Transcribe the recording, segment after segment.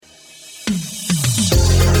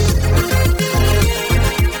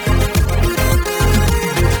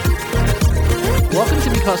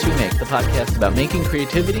Toss We Make, the podcast about making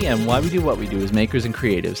creativity and why we do what we do as makers and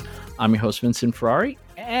creatives. I'm your host, Vincent Ferrari,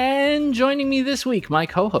 and joining me this week, my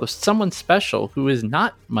co-host, someone special who is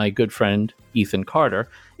not my good friend, Ethan Carter.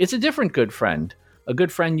 It's a different good friend, a good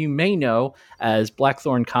friend you may know as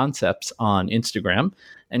Blackthorn Concepts on Instagram,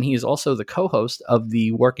 and he is also the co-host of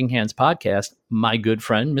the Working Hands podcast, my good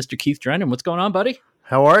friend, Mr. Keith Drennan. What's going on, buddy?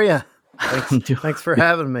 How are you? Thanks for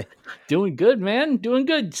having me. Doing good, man. Doing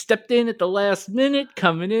good. Stepped in at the last minute,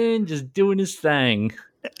 coming in, just doing his thing.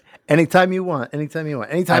 Anytime you want.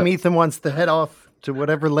 Anytime Ethan wants to head off to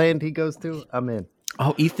whatever land he goes to, I'm in.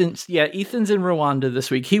 Oh, Ethan's in Rwanda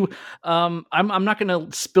this week. I'm not going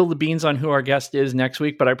to spill the beans on who our guest is next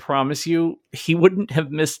week, but I promise you he wouldn't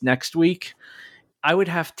have missed next week. I would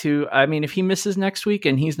have to, if he misses next week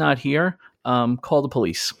and he's not here, call the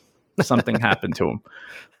police. Something happened to him.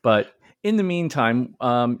 But in the meantime,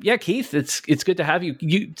 Keith, it's good to have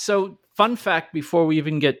you. So, fun fact before we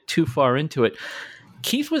even get too far into it,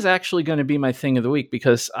 Keith was actually going to be my thing of the week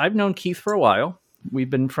because I've known Keith for a while.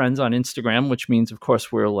 We've been friends on Instagram, which means, of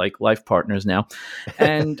course, we're like life partners now.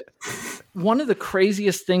 And one of the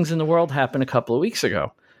craziest things in the world happened a couple of weeks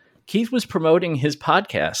ago. Keith was promoting his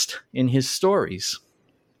podcast in his stories.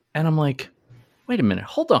 And I'm like, wait a minute,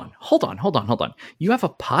 hold on. You have a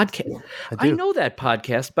podcast. I know that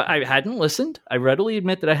podcast, but I hadn't listened. I readily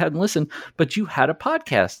admit that I hadn't listened, but you had a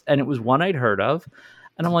podcast and it was one I'd heard of.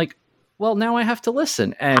 And I'm like, well, now I have to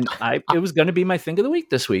listen. And it was going to be my thing of the week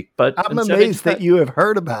this week. But I'm amazed that you have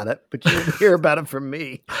heard about it, but you didn't hear about it from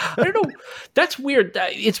me. I don't know. That's weird.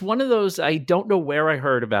 It's one of those, I don't know where I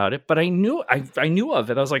heard about it, but I knew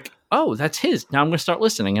of it. I was like, oh, that's his. Now I'm going to start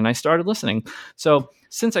listening. And I started listening. So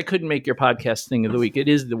since I couldn't make your podcast thing of the week, it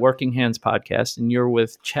is the Working Hands podcast. And you're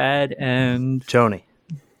with Chad and Tony.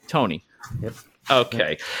 Yep.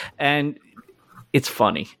 Okay. And it's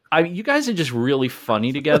funny. You guys are just really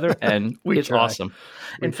funny together, and it's try. Awesome.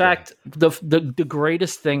 In fact, the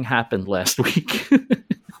greatest thing happened last week.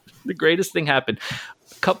 The greatest thing happened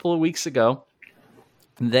a couple of weeks ago.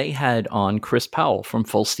 They had on Chris Powell from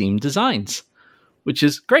Full Steam Designs, which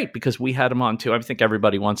is great because we had him on too. I think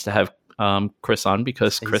everybody wants to have Chris on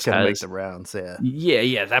because Chris has make the rounds.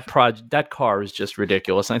 Yeah. That car is just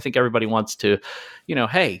ridiculous. And I think everybody wants to,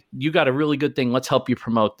 hey, you got a really good thing. Let's help you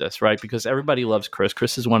promote this, right? Because everybody loves Chris.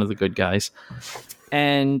 Chris is one of the good guys.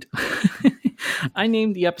 And I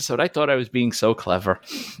named the episode. I thought I was being so clever.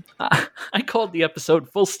 I called the episode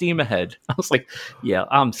Full Steam Ahead. I was like, yeah,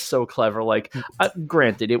 I'm so clever. Like,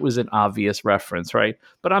 granted, it was an obvious reference, right?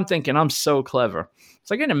 But I'm thinking I'm so clever.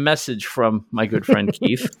 So I get a message from my good friend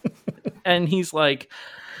Keith, and he's like,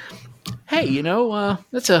 hey,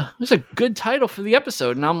 that's a good title for the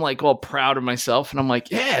episode. And I'm like all proud of myself. And I'm like,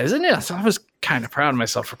 yeah, isn't it? So I was kind of proud of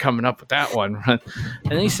myself for coming up with that one. And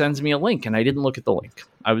then he sends me a link, and I didn't look at the link.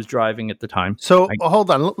 I was driving at the time. So hold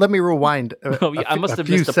on. Let me rewind I must have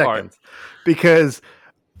missed a part. Because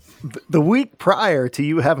the week prior to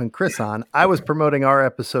you having Chris on, I was promoting our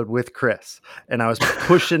episode with Chris, and I was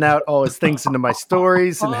pushing out all his things into my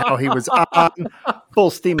stories and how he was on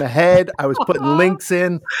Full Steam Ahead. I was putting links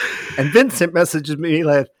in, and Vincent messages me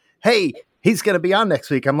like, hey, he's going to be on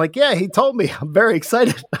next week. I'm like, yeah, he told me. I'm very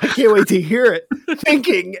excited. I can't wait to hear it.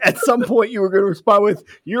 Thinking at some point you were going to respond with,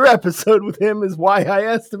 your episode with him is why I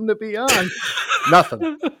asked him to be on.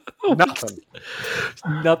 Nothing.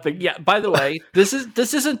 Yeah. By the way, this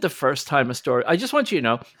isn't the first time a story. I just want you to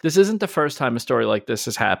know this isn't the first time a story like this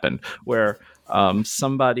has happened where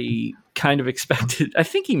somebody kind of expected. I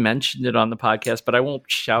think he mentioned it on the podcast, but I won't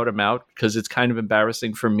shout him out because it's kind of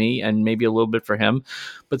embarrassing for me and maybe a little bit for him.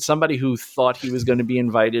 But somebody who thought he was going to be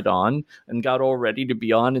invited on and got all ready to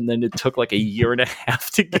be on, and then it took like a year and a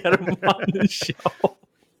half to get him on the show.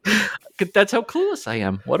 That's how clueless I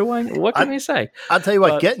am. What can I say? I'll tell you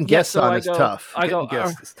what, getting guests on is tough.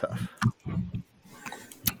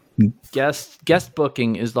 Guest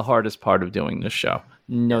booking is the hardest part of doing this show.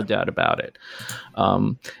 No doubt about it.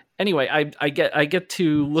 Anyway, I get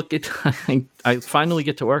to look at, I finally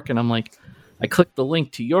get to work, and I'm like, I click the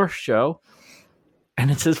link to your show, and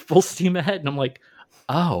it says Full Steam Ahead, and I'm like,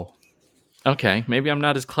 oh, okay, maybe I'm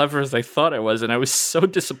not as clever as I thought I was, and I was so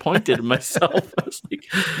disappointed in myself. I was like,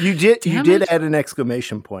 you did add an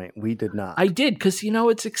exclamation point. We did not. I did because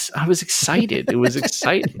I was excited. It was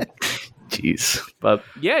exciting. Jeez, but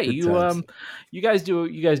yeah, you guys do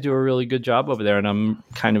a really good job over there, and I'm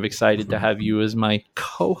kind of excited to have you as my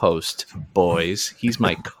co-host, boys. He's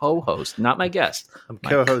my co-host, not my guest. I'm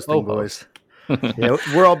co-hosting, boys. Yeah,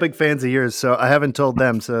 we're all big fans of yours, so I haven't told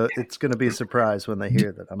them, so it's going to be a surprise when they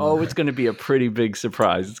hear that. It's going to be a pretty big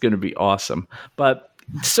surprise. It's going to be awesome. But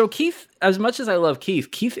So Keith, as much as I love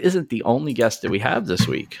Keith isn't the only guest that we have this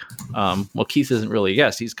week. Well, Keith isn't really a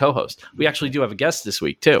guest; he's co-host. We actually do have a guest this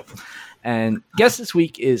week too, and guest this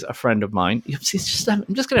week is a friend of mine. I'm just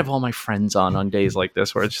gonna have all my friends on days like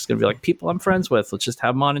this, where it's just gonna be like people I'm friends with. Let's just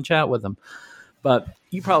have them on and chat with them. But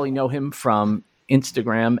you probably know him from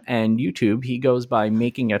Instagram and YouTube. He goes by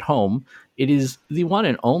Making at Home. It is the one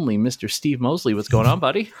and only Mr. Steve Mosley. What's going on,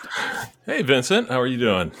 buddy? Hey, Vincent. How are you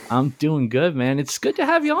doing? I'm doing good, man. It's good to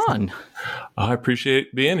have you on. I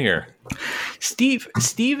appreciate being here. Steve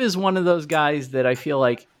is one of those guys that I feel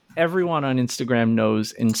like everyone on Instagram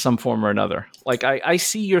knows in some form or another. Like I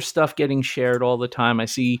see your stuff getting shared all the time. I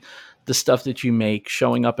see the stuff that you make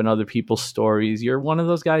showing up in other people's stories. You're one of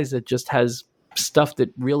those guys that just has stuff that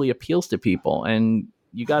really appeals to people, and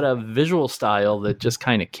you got a visual style that just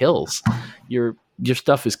kind of kills. Your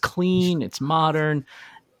stuff is clean, it's modern,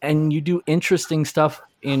 and you do interesting stuff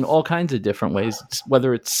in all kinds of different ways,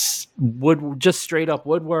 whether it's just straight up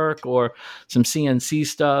woodwork or some CNC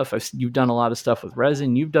stuff. You've done a lot of stuff with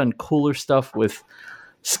resin. You've done cooler stuff with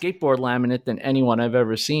skateboard laminate than anyone I've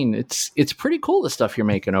ever seen. It's pretty cool, the stuff you're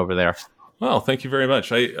making over there. Well, thank you very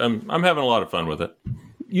much. I'm having a lot of fun with it.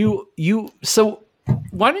 So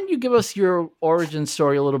why don't you give us your origin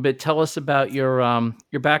story a little bit? Tell us about your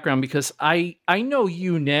background, because I know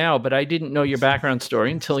you now, but I didn't know your background story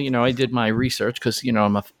until, I did my research, because,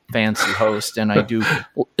 I'm a fancy host and I do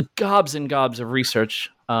gobs and gobs of research.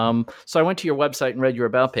 So I went to your website and read your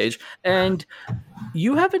about page, and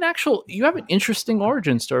you have an interesting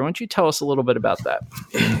origin story. Why don't you tell us a little bit about that?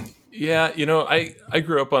 Yeah. I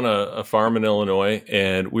grew up on a farm in Illinois,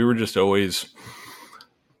 and we were just always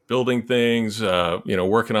building things,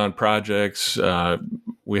 working on projects.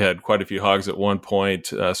 We had quite a few hogs at one point,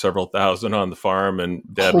 several thousand on the farm, and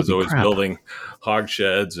Dad was always building hog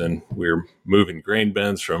sheds, and we were moving grain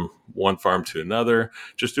bins from one farm to another,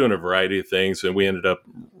 just doing a variety of things. And we ended up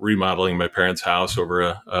remodeling my parents' house over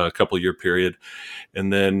a couple year period,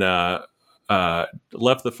 and then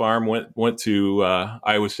left the farm, went to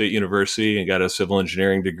Iowa State University and got a civil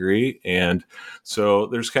engineering degree. And so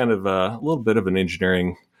there's kind of a little bit of an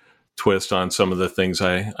engineering twist on some of the things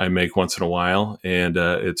I make once in a while. And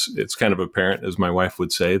it's kind of apparent, as my wife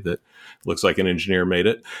would say, that it looks like an engineer made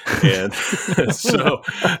it. And so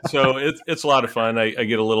it's a lot of fun. I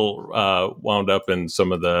get a little wound up in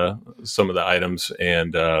some of the items,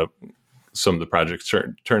 and some of the projects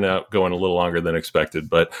turn out going a little longer than expected,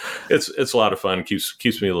 but it's a lot of fun.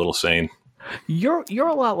 Keeps me a little sane. You're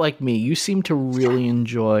a lot like me. You seem to really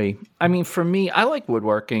enjoy. I mean, for me, I like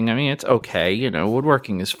woodworking. I mean, it's okay.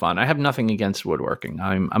 Woodworking is fun. I have nothing against woodworking.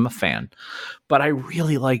 I'm a fan, but I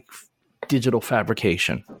really like digital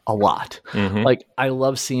fabrication a lot. Mm-hmm. Like, I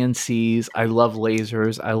love CNCs. I love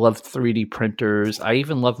lasers. I love 3D printers. I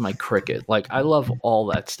even love my Cricut. Like, I love all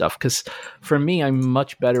that stuff, because for me, I'm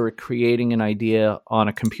much better at creating an idea on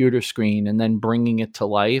a computer screen and then bringing it to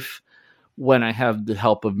life when I have the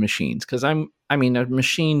help of machines. Because a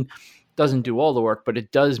machine doesn't do all the work, but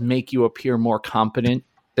it does make you appear more competent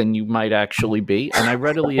than you might actually be. And I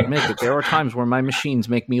readily admit that there are times where my machines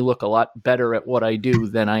make me look a lot better at what I do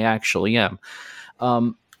than I actually am.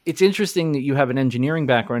 It's interesting that you have an engineering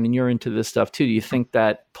background and you're into this stuff too. Do you think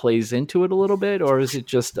that plays into it a little bit, or is it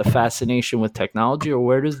just a fascination with technology, or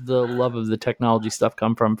where does the love of the technology stuff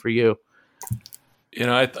come from for you?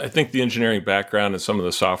 I think the engineering background and some of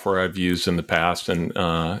the software I've used in the past and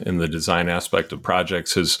in the design aspect of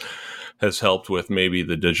projects has helped with maybe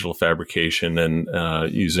the digital fabrication and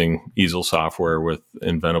using easel software with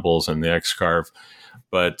Inventables and the Xcarve.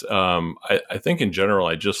 But I think in general,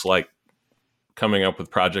 I just like coming up with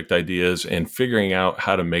project ideas and figuring out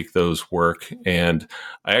how to make those work. And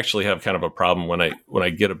I actually have kind of a problem when I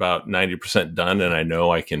get about 90% done and I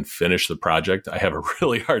know I can finish the project. I have a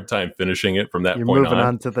really hard time finishing it from that point on. You're moving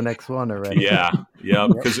on to the next one already. Yeah,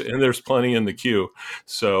 because and there's plenty in the queue.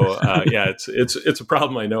 So it's a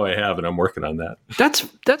problem I know I have, and I'm working on that.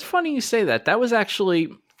 That's funny you say that. That was actually.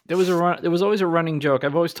 There was always a running joke.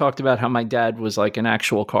 I've always talked about how my dad was like an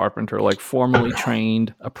actual carpenter, like formally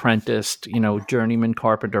trained, apprenticed, journeyman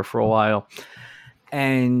carpenter for a while.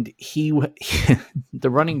 And the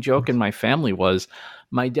running joke in my family was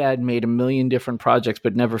my dad made a million different projects,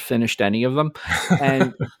 but never finished any of them.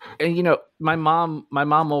 And my mom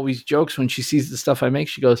always jokes when she sees the stuff I make,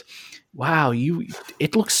 she goes, wow,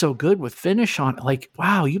 it looks so good with finish on it. Like,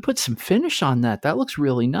 wow, you put some finish on that. That looks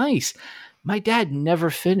really nice. My dad never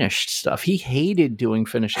finished stuff. He hated doing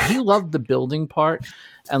finishing. He loved the building part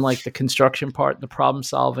and like the construction part, the problem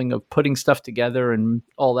solving of putting stuff together and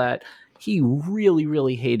all that. He really,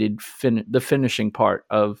 really hated the finishing part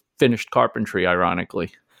of finished carpentry,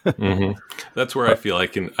 ironically. Mm-hmm. That's where I feel I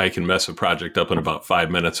can mess a project up in about 5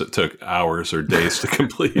 minutes. It took hours or days to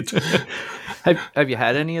complete. Have you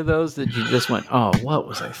had any of those that you just went, oh, what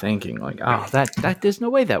was I thinking? Like, oh, that there's no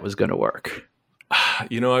way that was going to work.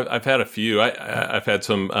 I've had a few. I've had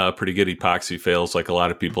some pretty good epoxy fails, like a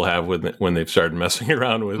lot of people have when they've started messing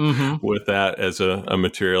around with that as a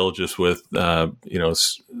material, just with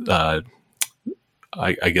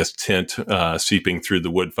I guess tint seeping through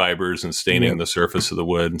the wood fibers and staining the surface of the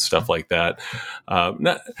wood and stuff like that.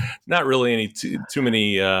 Not really any too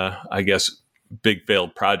many, I guess, big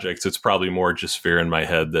failed projects. It's probably more just fear in my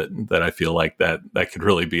head that I feel like that could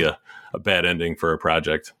really be a bad ending for a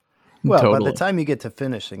project. Well, Totally. by the time you get to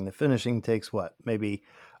finishing, the finishing takes what? Maybe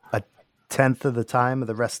a tenth of the time of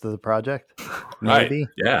the rest of the project? Maybe. Right.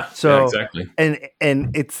 Yeah. So yeah, exactly. And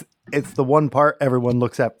it's the one part everyone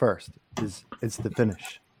looks at first is the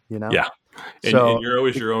finish, Yeah. And you're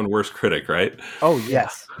always your own worst critic, right? Oh,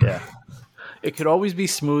 yes. Yeah. It could always be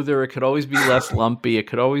smoother. It could always be less lumpy. It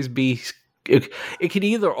could always be. It could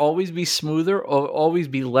either always be smoother or always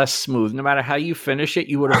be less smooth. No matter how you finish it,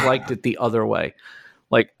 you would have liked it the other way.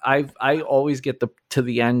 Like I always get to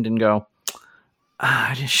the end and go,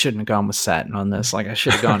 I just shouldn't have gone with satin on this. Like I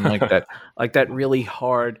should have gone like that really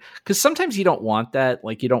hard. Because sometimes you don't want that.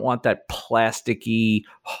 Like you don't want that plasticky,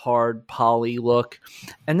 hard poly look.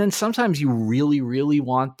 And then sometimes you really, really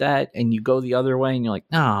want that, and you go the other way, and you're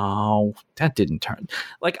like, no, that didn't turn.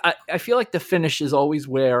 Like I feel like the finish is always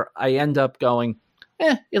where I end up going,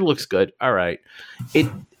 it looks good. All right.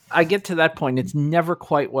 I get to that point. It's never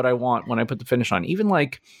quite what I want when I put the finish on. Even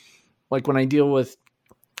like when I deal with,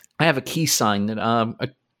 I have a key sign that a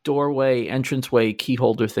doorway, entranceway key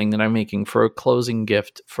holder thing that I'm making for a closing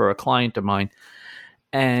gift for a client of mine.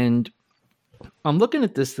 And I'm looking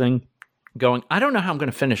at this thing going, I don't know how I'm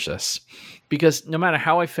going to finish this, because no matter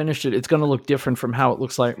how I finish it, it's going to look different from how it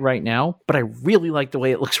looks like right now. But I really like the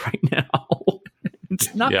way it looks right now.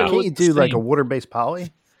 It's not going to look Can't you do like a water-based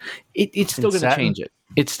poly? It's still going to change it.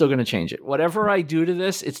 It's still going to change it. Whatever I do to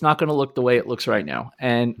this, it's not going to look the way it looks right now.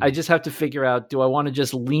 And I just have to figure out, do I want to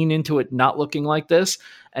just lean into it not looking like this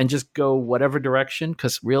and just go whatever direction?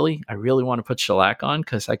 Because I really want to put shellac on,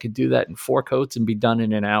 because I could do that in 4 coats and be done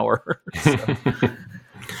in an hour.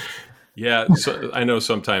 Yeah. So I know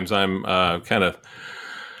sometimes I'm I kind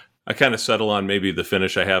of settle on maybe the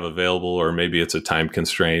finish I have available, or maybe it's a time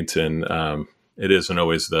constraint, and it isn't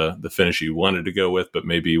always the finish you wanted to go with, but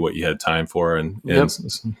maybe what you had time for. And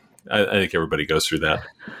I think everybody goes through that.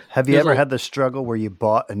 Have you ever had the struggle where you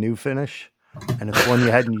bought a new finish and it's one you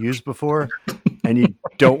hadn't used before and you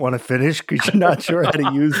don't want to finish because you're not sure how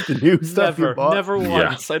to use the new stuff you bought? Never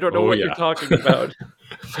once. Yeah. I don't know what you're talking about.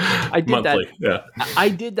 I did Monthly, that. Yeah. I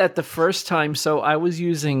did that the first time. So I was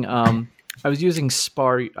using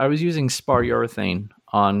spar urethane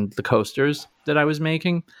on the coasters that I was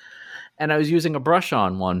making. And I was using a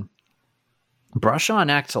brush-on one.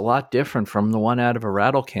 Brush-on acts a lot different from the one out of a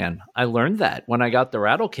rattle can. I learned that when I got the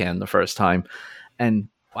rattle can the first time. And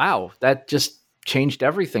wow, that just changed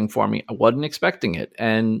everything for me. I wasn't expecting it.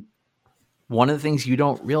 And one of the things you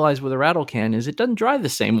don't realize with a rattle can is it doesn't dry the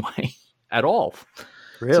same way at all.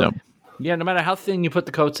 Really? So, yeah, no matter how thin you put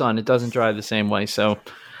the coats on, it doesn't dry the same way. So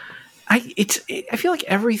I feel like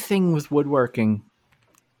everything with woodworking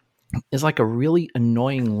is like a really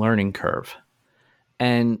annoying learning curve.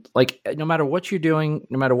 And like, no matter what you're doing,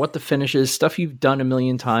 no matter what the finish is, stuff you've done a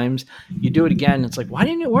million times, you do it again. It's like, why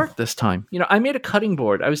didn't it work this time? I made a cutting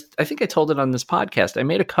board. I think I told it on this podcast. I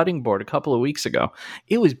made a cutting board a couple of weeks ago.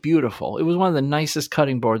 It was beautiful. It was one of the nicest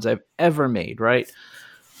cutting boards I've ever made, right?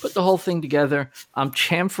 Put the whole thing together. I'm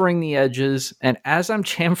chamfering the edges. And as I'm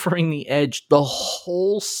chamfering the edge, the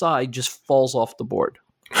whole side just falls off the board.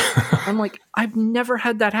 I'm like, I've never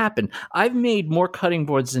had that happen. I've made more cutting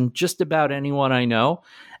boards than just about anyone I know.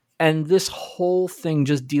 And this whole thing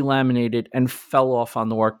just delaminated and fell off on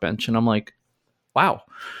the workbench. And I'm like, wow.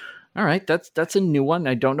 All right, that's a new one.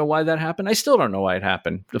 I don't know why that happened. I still don't know why it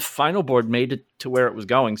happened. The final board made it to where it was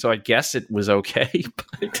going. So I guess it was okay.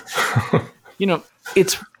 But,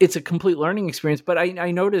 it's a complete learning experience. But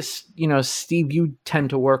I notice, Steve, you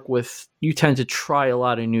tend to try a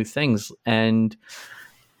lot of new things. And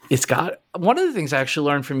it's got one of the things I actually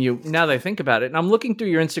learned from you, now that I think about it, and I'm looking through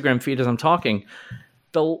your Instagram feed as I'm talking,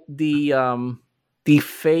 the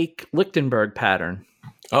fake Lichtenberg pattern.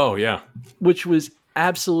 Oh yeah, which was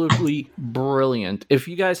absolutely brilliant. If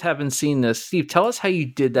you guys haven't seen this, Steve, tell us how you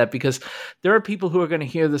did that, because there are people who are going to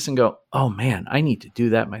hear this and go, "Oh man, I need to do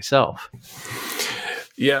that myself."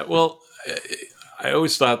 Yeah, well, I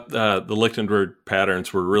always thought the Lichtenberg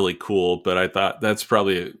patterns were really cool, but I thought that's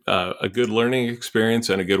probably a good learning experience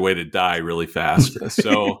and a good way to die really fast.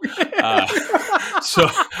 So, so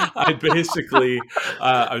I basically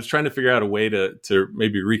I was trying to figure out a way to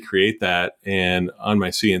maybe recreate that. And on my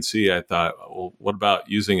CNC, I thought, well, what about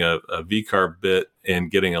using a V-carve bit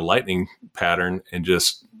and getting a lightning pattern and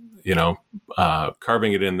just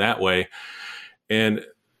carving it in that way, and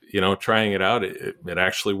trying it out, it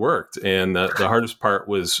actually worked. And the hardest part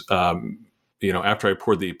was, after I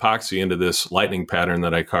poured the epoxy into this lightning pattern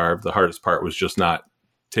that I carved, the hardest part was just not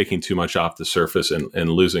taking too much off the surface and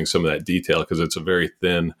losing some of that detail, because it's a very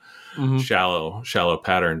thin, shallow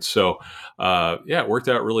pattern. So, it worked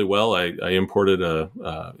out really well. I imported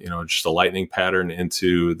just a lightning pattern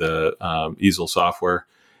into the easel software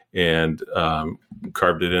and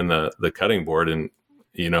carved it in the cutting board. And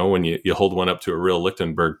when you hold one up to a real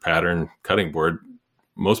Lichtenberg pattern cutting board,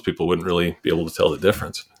 most people wouldn't really be able to tell the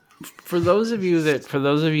difference. For those of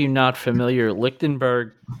you not familiar,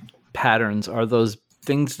 Lichtenberg patterns are those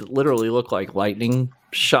things that literally look like lightning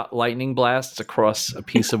blasts across a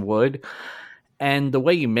piece of wood. And the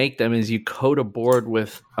way you make them is you coat a board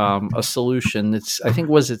with a solution that's,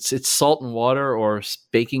 it's salt and water or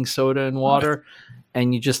baking soda and water,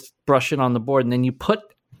 and you just brush it on the board, and then you put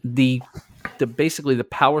basically the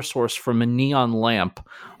power source from a neon lamp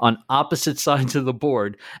on opposite sides of the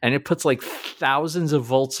board, and it puts like thousands of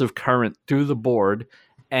volts of current through the board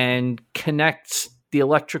and connects. The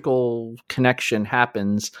electrical connection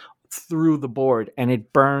happens through the board, and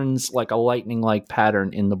it burns like a lightning-like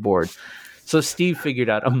pattern in the board. So Steve figured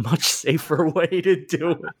out a much safer way to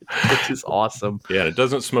do it, which is awesome. Yeah, it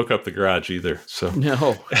doesn't smoke up the garage either. So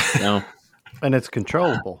no. And it's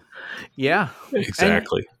controllable. Yeah,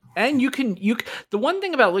 exactly. And you can the one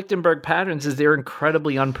thing about Lichtenberg patterns is they're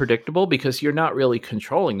incredibly unpredictable, because you're not really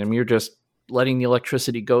controlling them. You're just letting the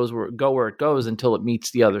electricity go where it goes until it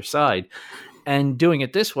meets the other side. And doing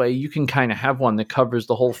it this way, you can kind of have one that covers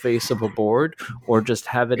the whole face of a board, or just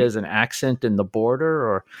have it as an accent in the border,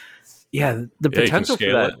 or the potential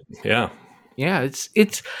for that. Yeah, it's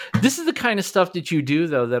this is the kind of stuff that you do,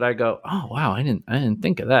 though, that I go, oh wow, I didn't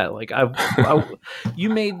think of that. Like you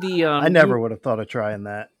made the I never would have thought of trying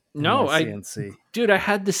that. No, CNC. Dude, I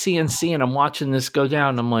had the CNC and I'm watching this go down.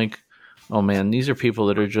 And I'm like, oh man, these are people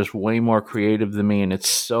that are just way more creative than me, and it's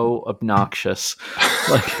so obnoxious.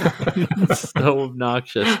 Like, it's so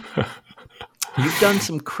obnoxious. You've done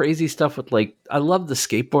some crazy stuff with, like, I love the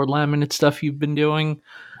skateboard laminate stuff you've been doing.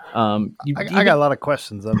 I got a lot of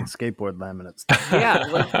questions on the skateboard laminate stuff. Yeah,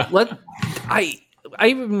 I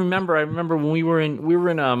even remember. I remember when we were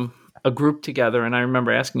in a group together, and I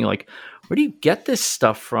remember asking you, like, where do you get this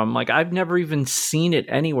stuff from? Like, I've never even seen it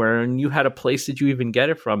anywhere, and you had a place that you even get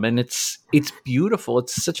it from, and it's beautiful.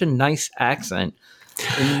 It's such a nice accent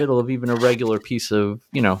in the middle of even a regular piece of,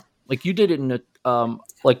 like you did it in a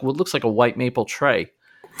like what looks like a white maple tray.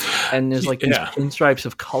 And there's like these pinstripes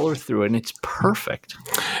of color through it, and it's perfect.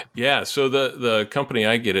 Yeah. So the company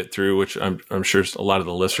I get it through, which I'm sure a lot of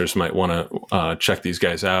the listeners might want to check these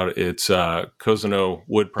guys out. It's Cousino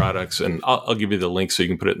Wood Products, and I'll give you the link so you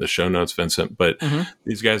can put it in the show notes, Vincent. But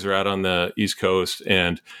these guys are out on the East Coast,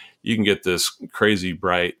 and you can get this crazy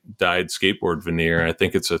bright dyed skateboard veneer. I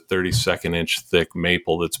think it's a 32nd inch thick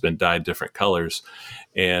maple that's been dyed different colors,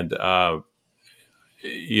 and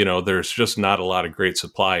there's just not a lot of great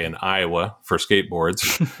supply in Iowa for skateboards.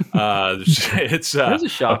 It's that's a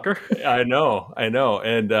shocker. I know.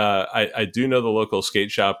 And I do know the local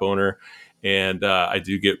skate shop owner, and I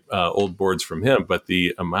do get old boards from him, but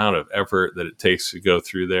the amount of effort that it takes to go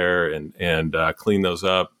through there and clean those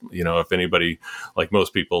up, if anybody, like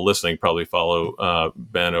most people listening, probably follow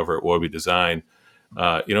Ben over at Wobie Design.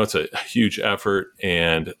 It's a huge effort,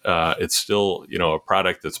 and it's still, a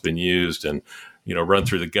product that's been used and, run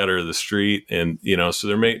through the gutter of the street. And, so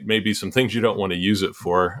there may be some things you don't want to use it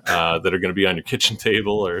for that are going to be on your kitchen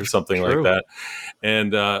table or something like that.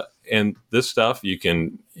 And this stuff, you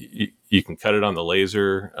can cut it on the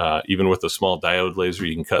laser, even with a small diode laser,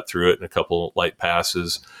 you can cut through it in a couple light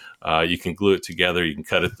passes. You can glue it together. You can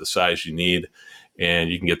cut it the size you need, and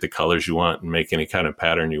you can get the colors you want and make any kind of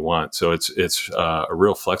pattern you want. So it's a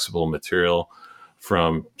real flexible material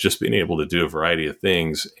from just being able to do a variety of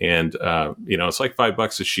things. And, it's like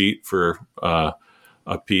 $5 a sheet for a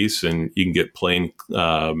piece, and you can get plain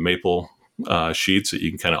maple sheets that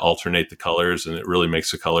you can kind of alternate the colors, and it really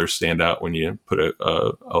makes the colors stand out when you put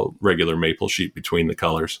a regular maple sheet between the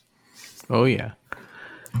colors. Oh yeah.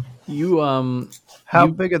 How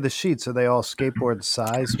big are the sheets? Are they all skateboard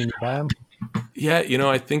size when you buy them? Yeah,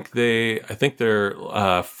 I think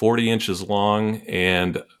they're 40 inches long,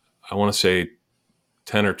 and I want to say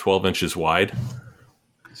 10 or 12 inches wide.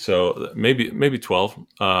 So maybe 12,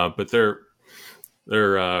 but they're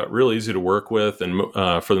real easy to work with, and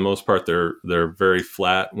for the most part, they're very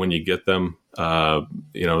flat when you get them.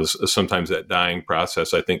 Sometimes that dyeing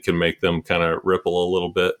process, I think, can make them kind of ripple a little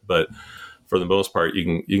bit, but for the most part,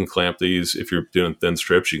 you can clamp these. If you're doing thin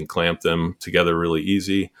strips, you can clamp them together really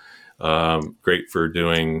easy. Great for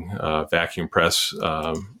doing vacuum press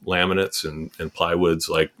laminates and plywoods,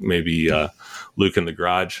 like maybe Luke in the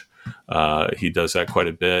garage. He does that quite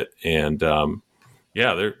a bit, and they're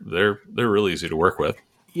really easy to work with.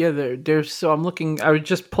 Yeah, they're so I'm looking. I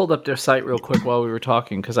just pulled up their site real quick while we were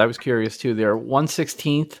talking because I was curious too. They're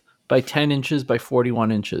 1/16 by 10 inches by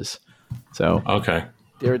 41 inches. So okay,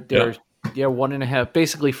 they're 1.5.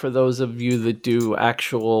 Basically, for those of you that do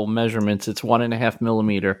actual measurements, it's 1.5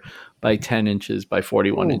 millimeter by 10 inches by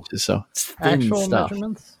 41 inches. So it's thin Actual stuff.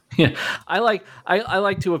 measurements? Yeah, I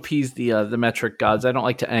like to appease the metric gods. I don't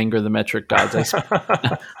like to anger the metric gods.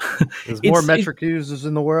 There's more metric users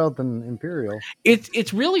in the world than imperial.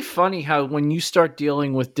 It's really funny how when you start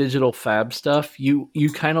dealing with digital fab stuff, you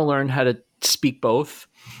kind of learn how to speak both,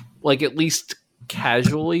 like at least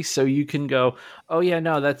casually, so you can go, oh yeah,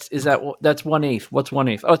 no, that's 1/8. What's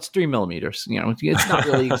 1/8? Oh, it's 3 millimeters. It's not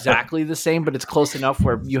really exactly the same, but it's close enough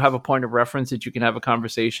where you have a point of reference that you can have a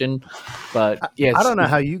conversation. But yeah, I don't know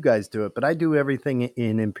how you guys do it, but I do everything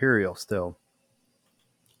in imperial still,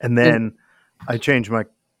 and then I change my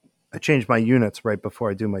units right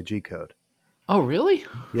before I do my G code. Oh really?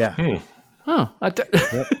 Yeah. Huh.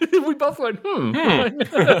 We both went, I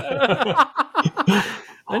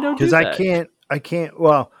don't do that. Because I can't.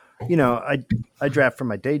 Well, I draft for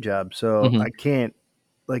my day job, so I can't.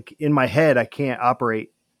 Like in my head, I can't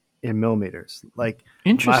operate in millimeters. Like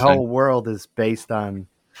my whole world is based on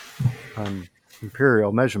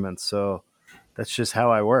imperial measurements, so that's just how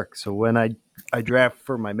I work. So when I draft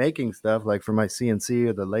for my making stuff, like for my CNC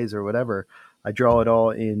or the laser or whatever, I draw it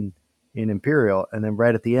all in imperial, and then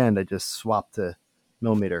right at the end, I just swap to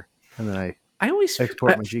millimeter, and then I always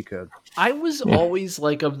export my G code. I was always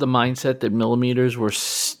like of the mindset that millimeters were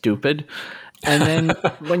stupid. And then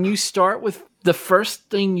when you start with the first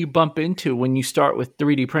thing you bump into when you start with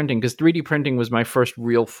 3D printing, because 3D printing was my first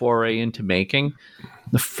real foray into making,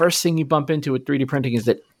 the first thing you bump into with 3D printing is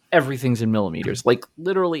that everything's in millimeters, like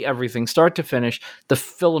literally everything, start to finish. The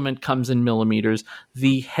filament comes in millimeters,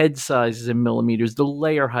 the head size is in millimeters, the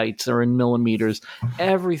layer heights are in millimeters,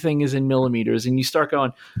 everything is in millimeters. And you start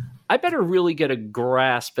going, I better really get a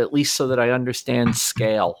grasp, at least so that I understand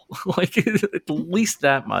scale, like at least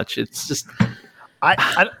that much. It's just,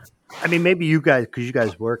 I mean, maybe you guys, because you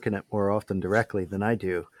guys work in it more often directly than I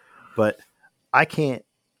do, but I can't,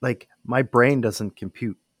 like, my brain doesn't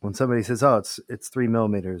compute. When somebody says, oh, it's 3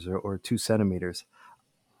 millimeters or 2 centimeters,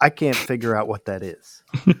 I can't figure out what that is.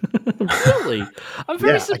 Really? I'm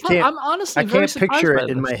very surprised. I'm honestly very surprised. I can't picture it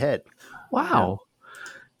in my head. Wow.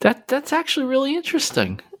 Yeah. That's actually really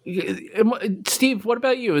interesting. Steve, what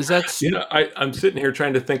about you? Is that I'm sitting here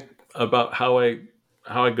trying to think about how I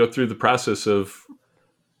go through the process of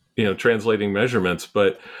translating measurements,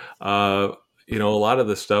 but a lot of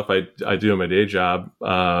the stuff I do in my day job,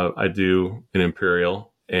 I do in imperial.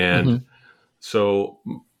 And so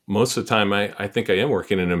most of the time I think I am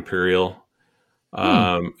working in imperial,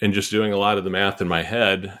 and just doing a lot of the math in my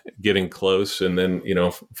head, getting close, and then,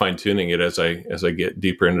 fine tuning it as I get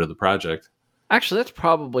deeper into the project. Actually, that's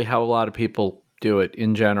probably how a lot of people do it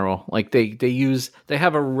in general. Like they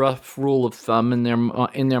have a rough rule of thumb in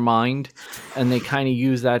their mind, and they kind of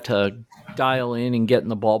use that to dial in and get in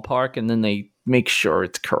the ballpark, and then they make sure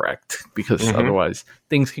it's correct, because otherwise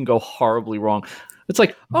things can go horribly wrong. It's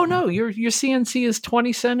like, oh no, your CNC is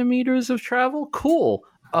 20 centimeters of travel? Cool.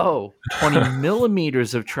 Oh, 20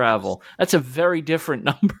 millimeters of travel. That's a very different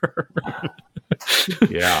number.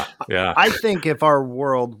 Yeah. I think if our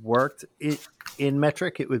world worked in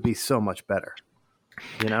metric, it would be so much better.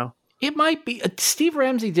 It might be. Steve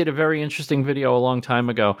Ramsey did a very interesting video a long time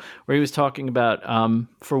ago where he was talking about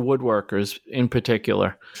for woodworkers in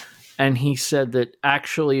particular. And he said that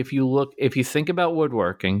actually, if you think about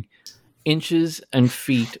woodworking, inches and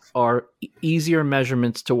feet are easier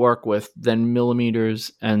measurements to work with than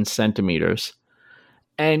millimeters and centimeters.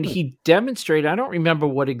 And he demonstrated, I don't remember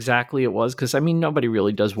what exactly it was, because nobody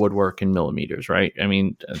really does woodwork in millimeters, right?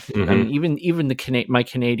 Even my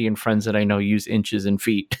Canadian friends that I know use inches and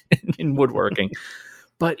feet in woodworking.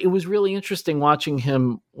 But it was really interesting watching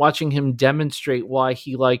him demonstrate why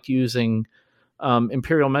he liked using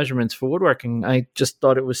imperial measurements for woodworking. I just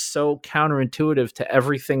thought it was so counterintuitive to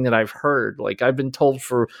everything that I've heard. Like, I've been told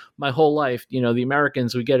for my whole life, the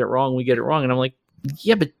Americans, we get it wrong. And I'm like,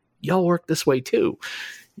 yeah, but y'all work this way too,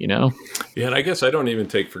 you know? Yeah, and I guess I don't even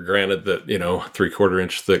take for granted that, 3/4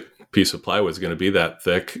 inch thick piece of plywood is going to be that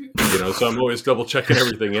thick, so I'm always double checking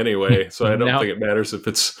everything anyway. So I don't think it matters if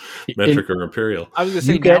it's metric or imperial. I was going to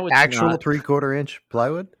say, you get actual 3/4 inch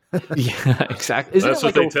plywood? Yeah, exactly. That's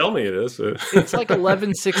what they tell me it is. It's like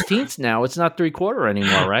 11/16 now. It's not 3/4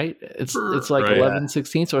 anymore, right? It's like Right.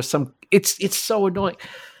 11/16 or some. It's so annoying.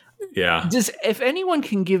 Yeah. If anyone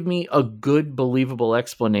can give me a good, believable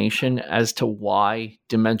explanation as to why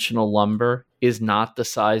dimensional lumber is not the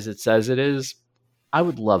size it says it is, I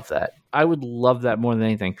would love that. I would love that more than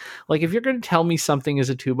anything. Like, if you're going to tell me something is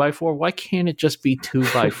a 2x4, why can't it just be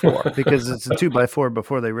 2x4? Because it's a 2x4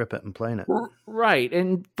 before they rip it and plane it. Right.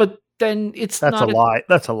 But then that's a lie.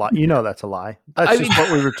 That's a lie. That's a lie. That's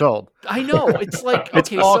what we were told. I know. It's like,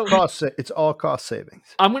 okay, it's all cost savings.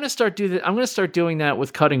 I'm going to start doing that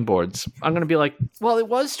with cutting boards. I'm going to be like, well, it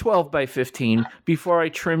was 12x15 before I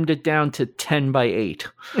trimmed it down to 10x8.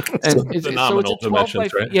 And it's a nominal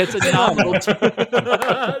dimensions, right? Yeah, it's a nominal.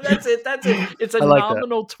 That's it. It's a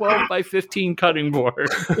nominal 12x15 cutting board.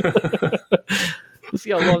 Let's see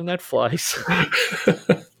how long that flies.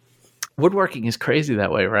 Woodworking is crazy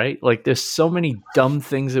that way, right? Like, there's so many dumb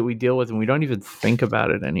things that we deal with and we don't even think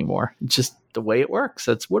about it anymore. It's just the way it works.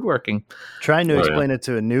 That's woodworking. Trying to explain it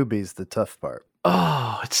to a newbie is the tough part.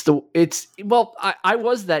 Oh, I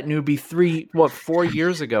was that newbie 4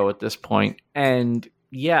 years ago at this point. And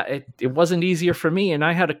yeah, it wasn't easier for me. And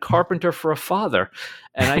I had a carpenter for a father,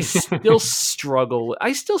 and I still struggle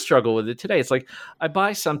with it today. It's like, I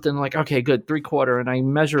buy something like, okay, good, 3/4, and I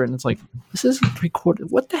measure it, and it's like, this isn't 3/4.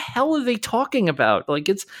 What the hell are they talking about? Like,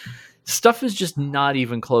 stuff is just not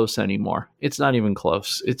even close anymore. It's not even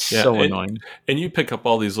close. It's so annoying. And you pick up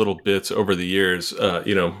all these little bits over the years,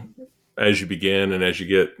 as you begin and as you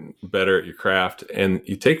get better at your craft, and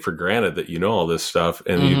you take for granted that you know all this stuff,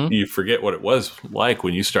 and you forget what it was like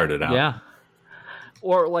when you started out. Yeah.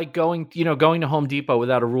 Or like going to Home Depot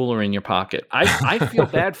without a ruler in your pocket. I feel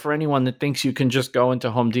bad for anyone that thinks you can just go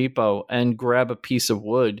into Home Depot and grab a piece of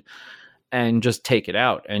wood and just take it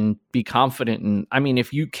out and be confident. And I mean,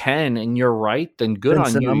 if you can and you're right, then good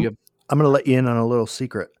Vincent, on you. I'm going to let you in on a little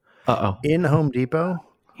secret. Uh-oh. In Home Depot,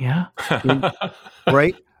 yeah,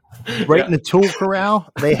 right in the tool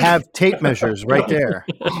corral, they have tape measures right there.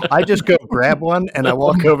 I just go grab one and I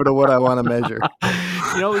walk over to what I want to measure.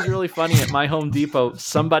 It was really funny at my Home Depot.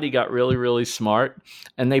 Somebody got really, really smart,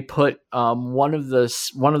 and they put one of the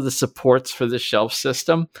supports for the shelf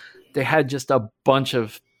system. They had just a bunch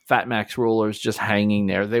of Fatmax rulers just hanging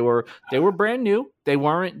there. They were brand new. They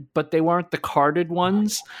weren't the carded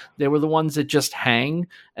ones. They were the ones that just hang,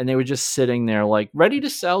 and they were just sitting there like ready to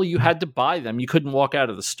sell. You had to buy them. You couldn't walk out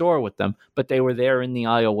of the store with them, but they were there in the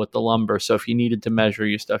aisle with the lumber. So if you needed to measure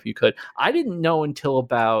your stuff, you could. I didn't know until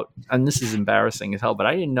about, and this is embarrassing as hell, but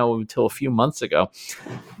I didn't know until a few months ago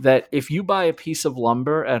that if you buy a piece of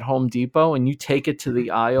lumber at Home Depot and you take it to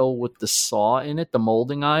the aisle with the saw in it, the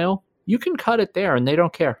molding aisle, you can cut it there and they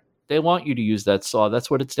don't care. They want you to use that saw. That's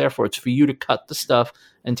what it's there for. It's for you to cut the stuff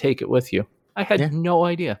and take it with you. I had no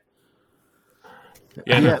idea.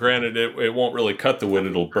 Yeah, granted, it won't really cut the wood.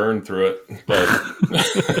 It'll burn through it. But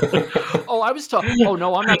I was talking. Oh,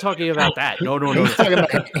 no, I'm not talking about that. No.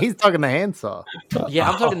 He's talking the handsaw. Yeah,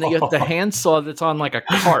 I'm talking the handsaw that's on like a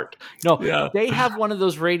cart. No, They have one of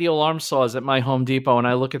those radial arm saws at my Home Depot, and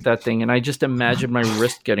I look at that thing, and I just imagine my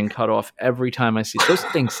wrist getting cut off every time I see it. Those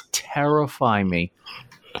things terrify me.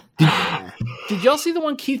 Did y'all see the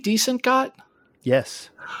one Keith Decent got? Yes.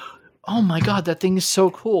 Oh my God, that thing is so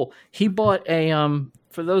cool. He bought a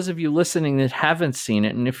for those of you listening that haven't seen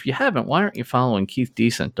it, and if you haven't, why aren't you following Keith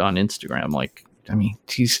Decent on Instagram? Like, I mean,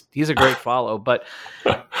 he's a great follow, but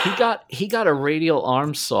he got a radial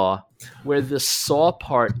arm saw where the saw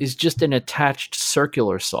part is just an attached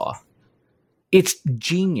circular saw. It's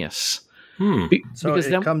genius. So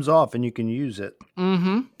it comes off and you can use it.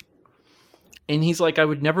 Mm-hmm. And he's like, I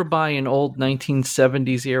would never buy an old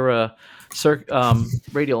 1970s era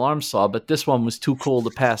radial arm saw, but this one was too cool to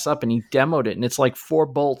pass up. And he demoed it, and it's like 4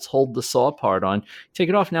 bolts hold the saw part on. Take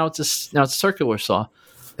it off, now it's a circular saw.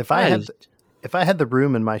 If I had the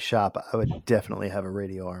room in my shop, I would definitely have a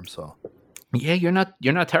radial arm saw. Yeah, you're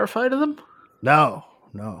not terrified of them? No.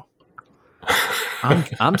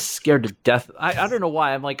 I'm scared to death. I don't know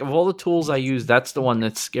why. I'm like, of all the tools I use, that's the one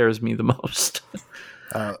that scares me the most.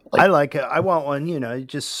 I like it. I want one,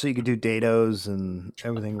 just so you can do dados and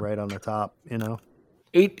everything right on the top,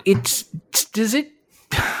 It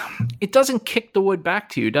doesn't kick the wood back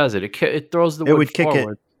to you, does it? It throws the wood would forward. kick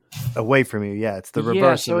it away from you. Yeah, it's the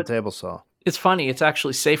reverse of the table saw. It's funny. It's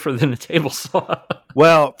actually safer than a table saw.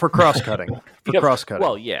 Well, for cross-cutting. Cross-cutting.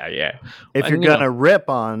 Well, yeah. If you're going to rip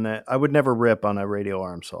on it, I would never rip on a radial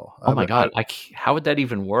arm saw. Oh my God. How would that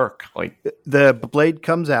even work? Like, the blade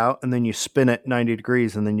comes out and then you spin it 90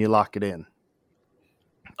 degrees and then you lock it in.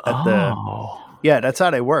 Yeah, that's how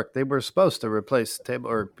they work. They were supposed to replace table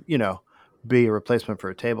or, be a replacement for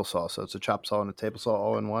a table saw. So it's a chop saw and a table saw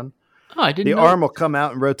all in one. Oh, I didn't know. The arm will come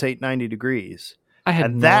out and rotate 90 degrees.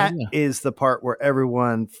 That is the part where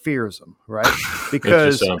everyone fears them, right?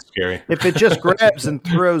 Because it just sounds scary. If it just grabs and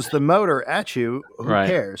throws the motor at you, who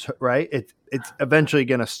cares, right? It's eventually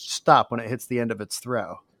going to stop when it hits the end of its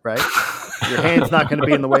throw, right? Your hand's not going to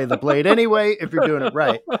be in the way of the blade anyway if you're doing it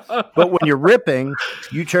right. But when you're ripping,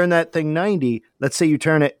 you turn that thing 90. Let's say you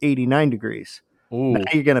turn it 89 degrees. Ooh. Now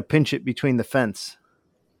you're going to pinch it between the fence.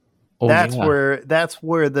 That's where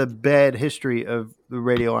the bad history of the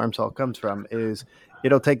radial arm saw comes from. Is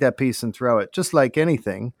it'll take that piece and throw it just like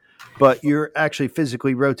anything, but you're actually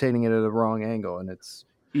physically rotating it at a wrong angle, and it's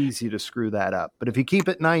easy to screw that up. But if you keep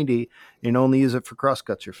it 90 and only use it for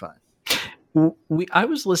crosscuts, you're fine. I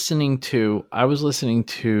was listening to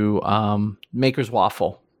Maker's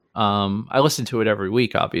Waffle. I listen to it every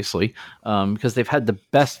week, obviously, because they've had the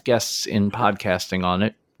best guests in podcasting on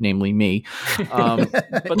it. Namely me.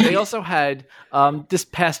 But they also had this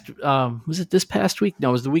past, was it this past week? No,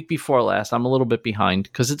 it was the week before last. I'm a little bit behind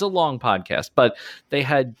because it's a long podcast, but they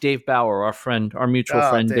had Dave Bauer, our mutual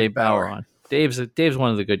friend, Dave Bauer on. Dave's one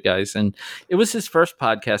of the good guys. And it was his first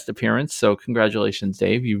podcast appearance. So congratulations,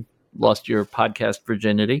 Dave. You lost your podcast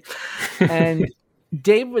virginity. And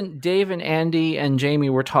Dave and Andy and Jamie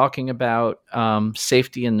were talking about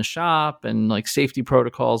safety in the shop and like safety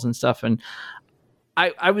protocols and stuff. And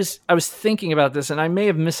I was thinking about this, and I may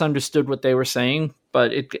have misunderstood what they were saying,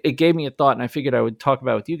 but it gave me a thought, and I figured I would talk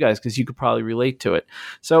about it with you guys because you could probably relate to it.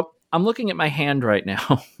 So I'm looking at my hand right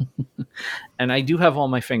now, and I do have all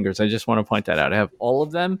my fingers. I just want to point that out. I have all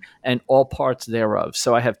of them and all parts thereof.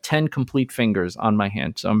 So I have 10 complete fingers on my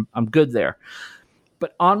hand. So I'm good there.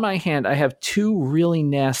 But on my hand, I have 2 really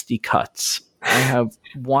nasty cuts. I have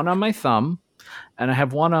one on my thumb, and I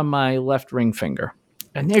have one on my left ring finger,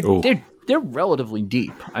 and they're relatively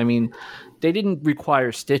deep. I mean, they didn't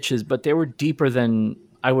require stitches, but they were deeper than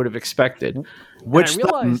I would have expected. Which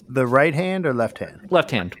the right hand or left hand?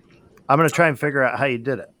 Left hand. I'm going to try and figure out how you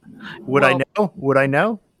did it. Would I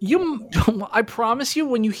know? I promise you,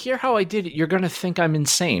 when you hear how I did it, you're going to think I'm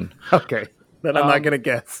insane. Okay. Then I'm not going to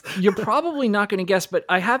guess. You're probably not going to guess, but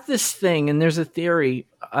I have this thing, and there's a theory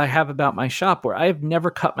I have about my shop where I have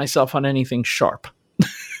never cut myself on anything sharp.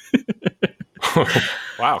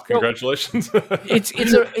 Wow! Congratulations.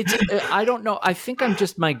 I don't know. I think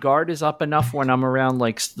my guard is up enough when I'm around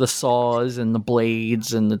like the saws and the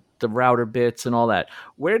blades and the router bits and all that.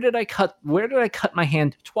 Where did I cut my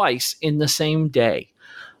hand twice in the same day?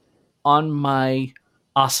 On my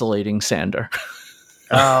oscillating sander.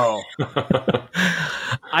 Oh.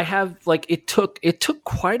 I have it took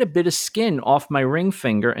quite a bit of skin off my ring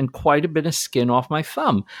finger and quite a bit of skin off my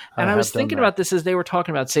thumb. And I was thinking about this as they were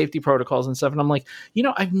talking about safety protocols and stuff. And I'm like,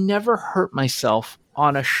 I've never hurt myself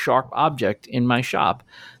on a sharp object in my shop.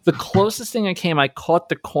 The closest thing I caught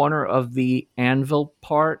the corner of the anvil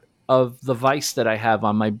part of the vise that I have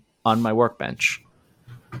on my workbench.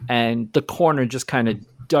 And the corner just kind of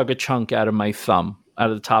dug a chunk out of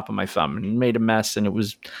the top of my thumb and made a mess, and it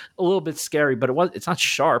was a little bit scary, but it's not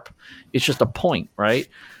sharp. It's just a point, right?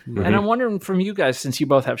 Mm-hmm. And I'm wondering from you guys, since you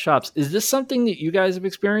both have shops, is this something that you guys have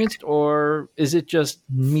experienced, or is it just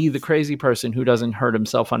me, the crazy person who doesn't hurt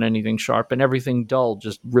himself on anything sharp and everything dull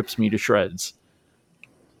just rips me to shreds?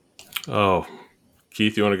 Oh,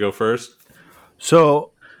 Keith, you want to go first?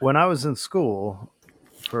 So when I was in school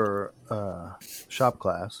for shop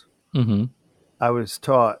class, mm-hmm. I was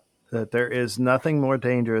taught that there is nothing more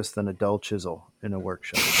dangerous than a dull chisel in a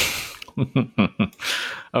workshop.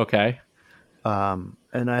 Okay.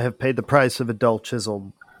 And I have paid the price of a dull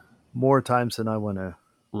chisel more times than I want to.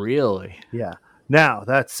 Really? Yeah. Now,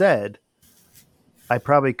 that said, I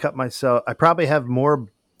probably have more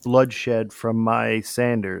bloodshed from my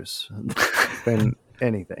sanders than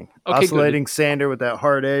anything. Okay, oscillating good. Sander with that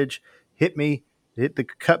hard edge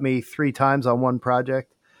cut me 3 times on one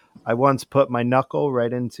project. I once put my knuckle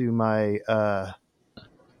right into my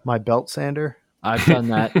my belt sander. I've done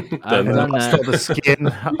that. I've done that. Still the skin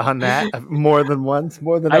on that more than once,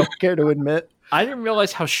 more than I care to admit. I didn't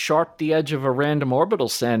realize how sharp the edge of a random orbital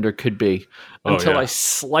sander could be until I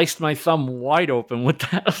sliced my thumb wide open with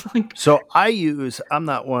that. So I'm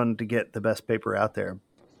not one to get the best paper out there,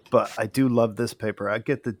 but I do love this paper. I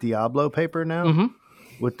get the Diablo paper now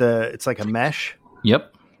with it's like a mesh.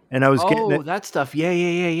 Yep. and I was getting it. That stuff. Yeah.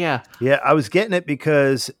 Yeah, I was getting it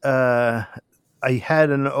because I had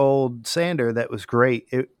an old sander that was great.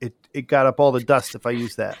 It got up all the dust if I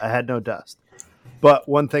used that. I had no dust. But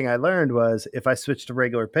one thing I learned was if I switched to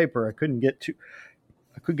regular paper, I couldn't get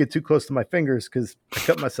too close to my fingers because I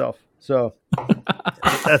cut myself. So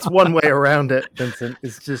that's one way around it, Vincent,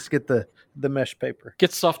 is just get the mesh paper.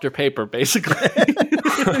 Get softer paper, basically.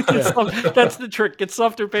 That's the trick. Get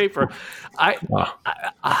softer paper.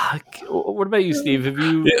 What about you, Steve?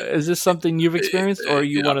 Is this something you've experienced, or are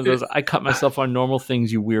you one of those? I cut myself on normal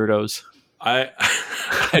things, you weirdos.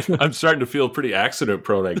 I'm starting to feel pretty accident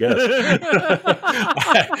prone, I guess.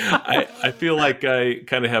 I feel like I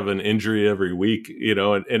kind of have an injury every week,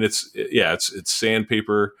 and it's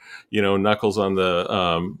sandpaper, knuckles on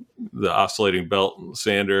the oscillating belt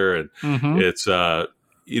sander, and it's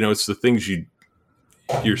it's the things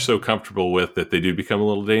you're so comfortable with that they do become a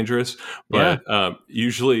little dangerous. But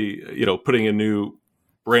usually, putting a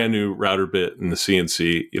brand new router bit in the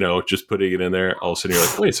CNC, just putting it in there, all of a sudden you're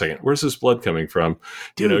like, wait a second, where's this blood coming from?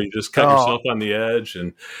 Dude, you just cut yourself on the edge,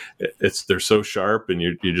 and they're so sharp, and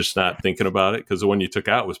you're just not thinking about it because the one you took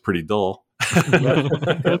out was pretty dull.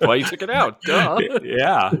 That's why you took it out. Duh.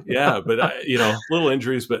 Yeah. But little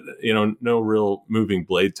injuries, but no real moving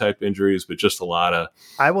blade type injuries, but just a lot of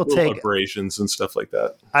abrasions and stuff like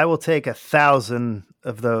that. I will take 1,000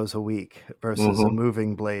 of those a week versus a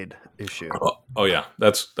moving blade issue. Oh yeah,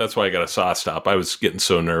 that's why I got a saw stop. I was getting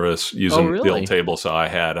so nervous using the old table saw I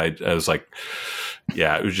had. I was like,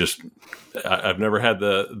 it was just. I've never had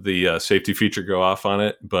the safety feature go off on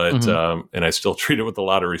it, but and I still treat it with a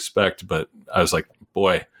lot of respect. But I was like,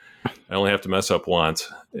 boy, I only have to mess up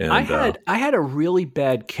once. And I had a really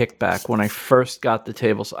bad kickback when I first got the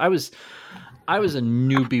table. So I was a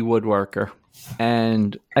newbie woodworker,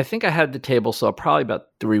 and I think I had the table saw probably about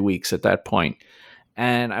 3 weeks at that point.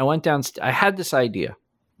 And I went down. I had this idea.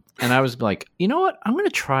 And I was like, you know what? I'm going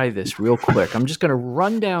to try this real quick. I'm just going to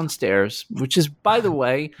run downstairs, which is, by the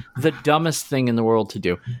way, the dumbest thing in the world to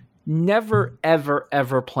do. Never, ever,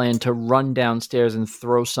 ever plan to run downstairs and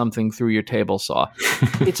throw something through your table saw.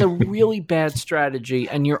 It's a really bad strategy,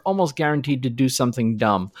 and you're almost guaranteed to do something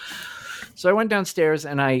dumb. So I went downstairs,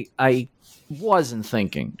 and I wasn't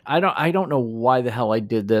thinking. I don't know why the hell I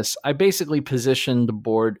did this. I basically positioned the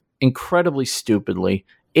board incredibly stupidly.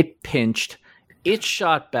 It pinched. It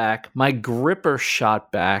shot back. My gripper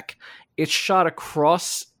shot back. It shot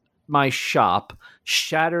across my shop,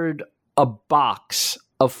 shattered a box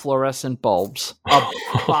of fluorescent bulbs. A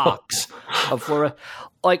box of fluorescent.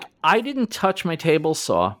 Like, I didn't touch my table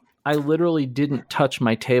saw. I literally didn't touch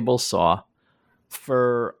my table saw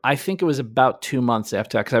for, I think it was about 2 months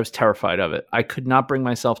after that, because I was terrified of it. I could not bring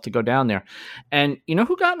myself to go down there. And you know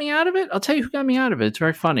who got me out of it? I'll tell you who got me out of it. It's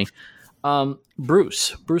very funny.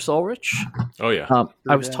 Bruce Ulrich. Oh yeah.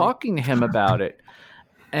 I was talking to him about it,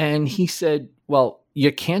 and he said, well,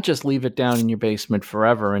 you can't just leave it down in your basement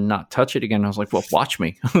forever and not touch it again. I was like, well, watch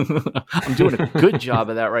me. I'm doing a good job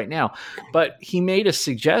of that right now. But he made a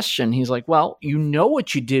suggestion. He's like, well, you know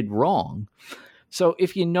what you did wrong. So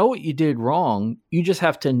if you know what you did wrong, you just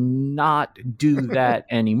have to not do that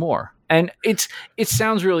anymore. And it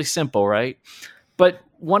sounds really simple, right? But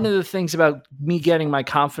one of the things about me getting my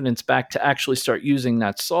confidence back to actually start using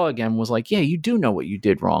that saw again was like, yeah, you do know what you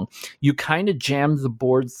did wrong. You kind of jammed the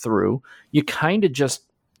board through. You kind of just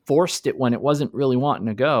forced it when it wasn't really wanting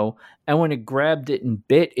to go. And when it grabbed it and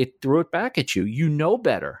bit, it threw it back at you. You know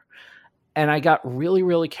better. And I got really,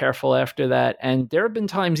 really careful after that. And there have been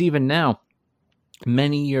times even now,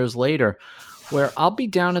 many years later, where I'll be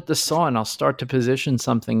down at the saw and I'll start to position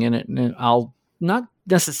something in it, and I'll not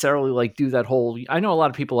necessarily like do that whole, I know a lot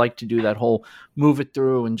of people like to do that whole move it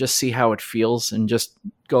through and just see how it feels and just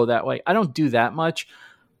go that way. I don't do that much,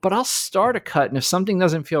 but I'll start a cut, and if something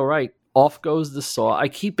doesn't feel right, off goes the saw. I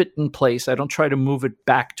keep it in place. I don't try to move it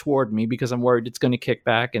back toward me because I'm worried it's going to kick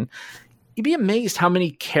back. And you'd be amazed how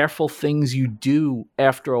many careful things you do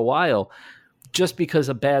after a while just because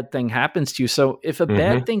a bad thing happens to you. So if a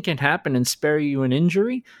bad thing can happen and spare you an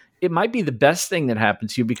injury, it might be the best thing that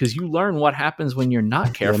happens to you because you learn what happens when you're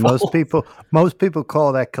not careful. Yeah, most people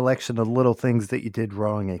call that collection of little things that you did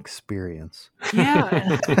wrong experience.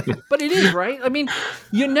 Yeah, but it is, right? I mean,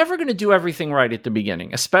 you're never going to do everything right at the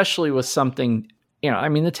beginning, especially with something, I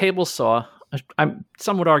mean, the table saw,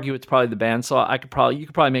 some would argue it's probably the bandsaw. You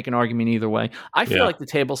could probably make an argument either way. I feel like the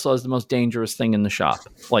table saw is the most dangerous thing in the shop.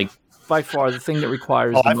 Like, by far, the thing that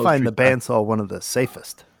requires I find the bandsaw one of the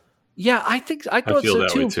safest. Yeah, I thought feel so that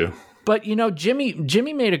too. Way too. But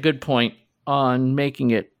Jimmy made a good point on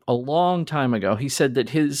making it a long time ago. He said that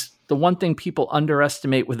the one thing people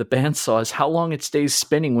underestimate with a bandsaw is how long it stays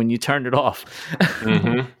spinning when you turn it off.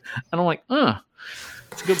 And I'm like,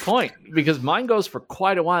 that's a good point, because mine goes for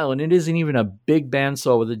quite a while, and it isn't even a big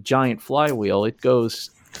bandsaw with a giant flywheel. It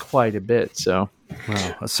goes quite a bit. So,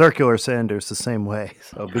 well, a circular sander is the same way.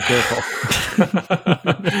 So be careful.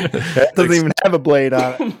 It doesn't even have a blade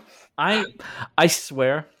on it. I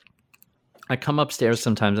swear, I come upstairs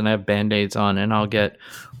sometimes and I have Band-Aids on, and I'll get,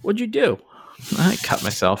 what'd you do? I cut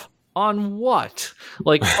myself. On what?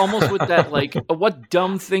 Like, almost with that, like, what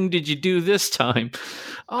dumb thing did you do this time?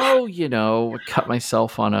 Oh, I cut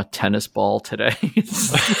myself on a tennis ball today.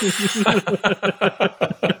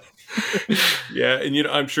 Yeah, and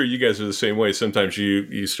I'm sure you guys are the same way. Sometimes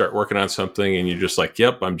you start working on something and you're just like,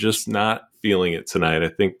 "Yep, I'm just not feeling it tonight. I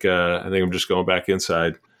think I'm just going back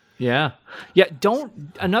inside." Yeah.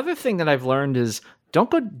 Another thing that I've learned is don't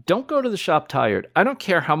go to the shop tired. I don't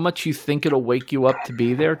care how much you think it'll wake you up to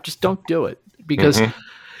be there. Just don't do it, because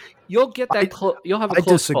you'll get that you'll have a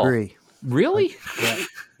close call. I disagree. Really? Yeah.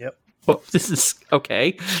 Yep. Well, this is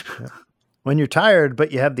okay. Yeah. When you're tired,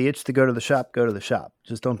 but you have the itch to go to the shop, go to the shop.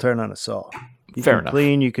 Just don't turn on a saw. You Fair can enough.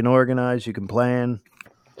 Clean, you can organize, you can plan.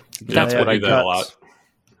 That's what I do that a lot.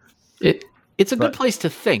 It's a good place to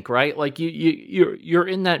think, right? Like you're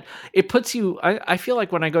in that. It puts you. I feel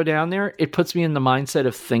like when I go down there, it puts me in the mindset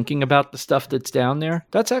of thinking about the stuff that's down there.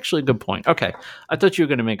 That's actually a good point. Okay, I thought you were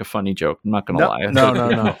going to make a funny joke. I'm not going to lie.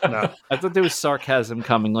 No. I thought there was sarcasm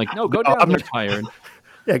coming. Like, no, go down there tired.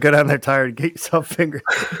 Yeah, go down there tired. Get yourself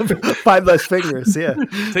 5 less fingers. Yeah,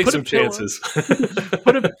 take some chances.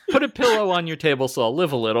 Put a pillow on your table saw.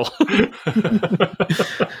 Live a little.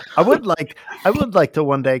 I would like to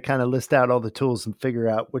one day kind of list out all the tools and figure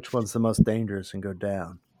out which one's the most dangerous and go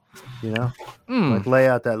down. Like lay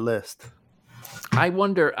out that list. I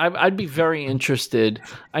wonder. I'd be very interested.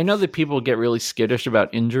 I know that people get really skittish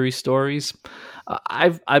about injury stories.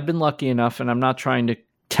 I've been lucky enough, and I'm not trying to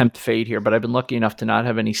tempt fate here, but I've been lucky enough to not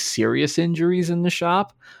have any serious injuries in the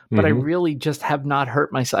shop, but I really just have not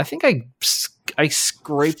hurt myself. I think I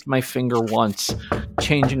scraped my finger once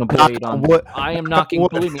changing a blade on wood. I am knocking,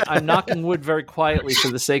 believe me, I'm knocking wood very quietly for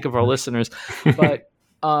the sake of our listeners, but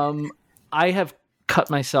I have cut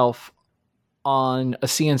myself on a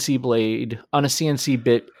CNC blade, on a CNC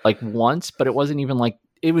bit, like once, but it wasn't even like,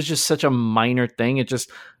 it was just such a minor thing. It just,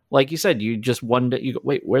 like you said, you just wonder, you go,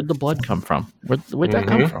 wait, where'd the blood come from? Where'd that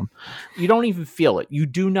come from? You don't even feel it. You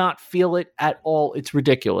do not feel it at all. It's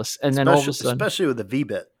ridiculous. And then all of a sudden, especially with the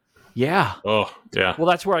V-bit. Yeah. Oh, yeah. Well,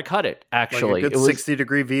 that's where I cut it, actually. Like a good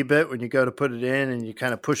 60-degree V-bit when you go to put it in and you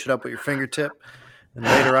kind of push it up with your fingertip. And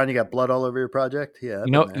later on, you got blood all over your project. Yeah.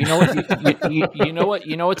 You know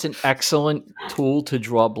what's an excellent tool to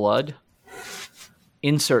draw blood?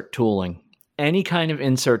 Insert tooling. Any kind of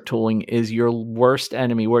insert tooling is your worst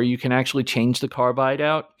enemy, where you can actually change the carbide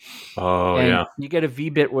out. Oh, and yeah. You get a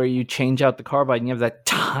V-bit where you change out the carbide and you have that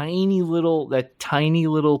tiny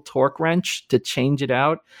little torque wrench to change it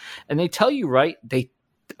out. And they tell you, right,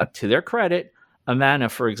 to their credit, Amana,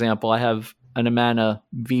 for example, I have an Amana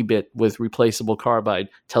V-bit with replaceable carbide,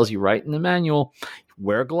 tells you right in the manual,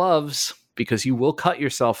 wear gloves, because you will cut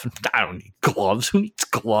yourself. I don't need gloves. Who needs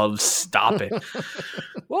gloves? Stop it.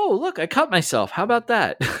 Whoa, look, I cut myself. How about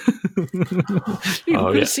that? You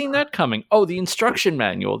could have seen that coming. Oh, the instruction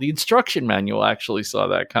manual. The instruction manual actually saw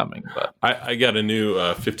that coming. But I got a new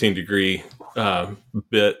 15-degry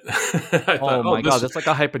bit. Oh my God, that's like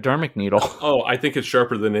a hypodermic needle. Oh, I think it's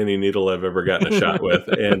sharper than any needle I've ever gotten a shot with.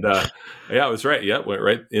 And yeah, I was right. Yeah, went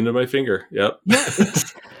right into my finger. Yep. Yeah.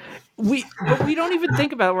 But we don't even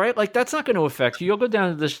think about it, right? Like, that's not going to affect you. You'll go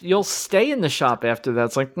down to you'll stay in the shop after that.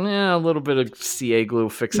 It's like, a little bit of CA glue,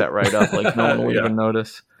 fix that right up. Like, no one will even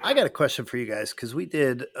notice. I got a question for you guys, because we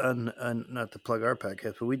did, not to plug our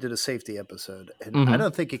podcast, but we did a safety episode. And I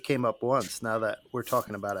don't think it came up once now that we're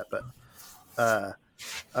talking about it. But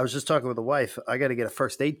I was just talking with the wife. I got to get a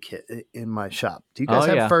first aid kit in my shop. Do you guys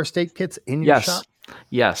have first aid kits in your shop?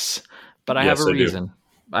 Yes. But I have a reason.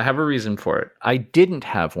 I have a reason for it. I didn't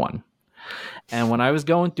have one. And when I was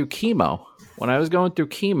going through chemo,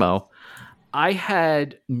 I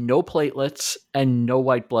had no platelets and no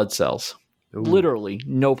white blood cells. Ooh. Literally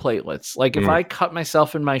no platelets. Like if I cut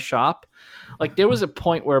myself in my shop, like there was a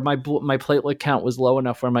point where my platelet count was low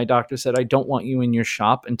enough where my doctor said, I don't want you in your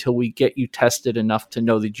shop until we get you tested enough to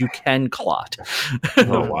know that you can clot.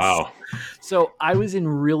 Oh, wow. So I was in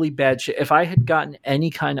really bad shape. If I had gotten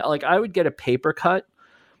any kind of, like I would get a paper cut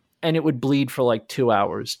and it would bleed for like 2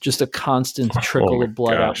 hours, just a constant trickle of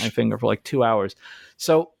blood out my finger for like 2 hours.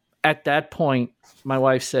 So at that point, my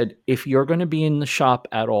wife said, if you're going to be in the shop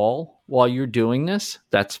at all, while you're doing this,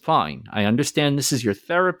 that's fine. I understand this is your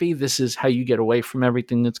therapy. This is how you get away from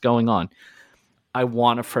everything that's going on. I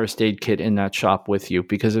want a first aid kit in that shop with you,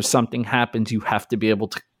 because if something happens, you have to be able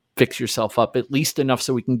to fix yourself up at least enough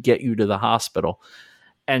so we can get you to the hospital.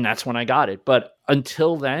 And that's when I got it. But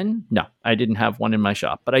until then, no, I didn't have one in my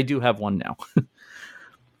shop, but I do have one now.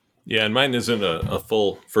 Yeah, and mine isn't a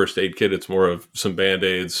full first aid kit. It's more of some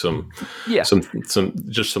Band-Aids, some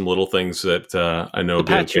little things that I know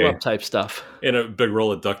patch you up type stuff, and a big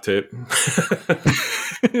roll of duct tape.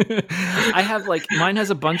 I have mine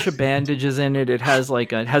has a bunch of bandages in it. It has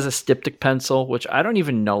a styptic pencil, which I don't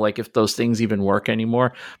even know if those things even work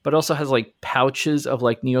anymore. But also has pouches of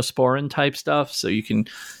Neosporin type stuff, so you can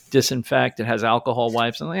disinfect. It has alcohol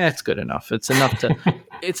wipes, and it's good enough. It's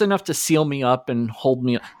enough to seal me up and hold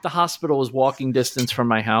me up. The hospital is walking distance from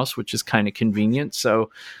my house, which is kind of convenient. So,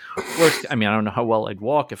 I don't know how well I'd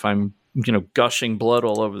walk if I'm gushing blood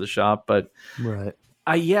all over the shop, but right.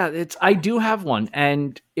 I do have one,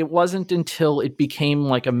 and it wasn't until it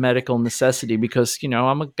became a medical necessity, because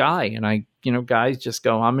I'm a guy, and guys just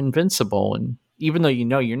go, I'm invincible, and even though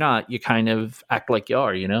you're not, you kind of act like you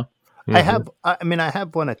are, Mm-hmm. I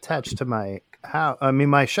have one attached to my house.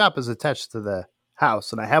 My shop is attached to the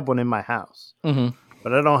house, and I have one in my house,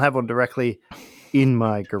 but I don't have one directly in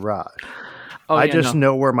my garage. I just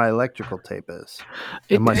know where my electrical tape is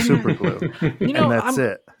and my super glue, and that's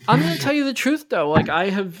it. I'm going to tell you the truth, though.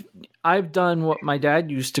 I've done what my dad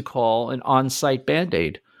used to call an on-site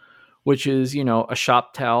Band-Aid, which is, a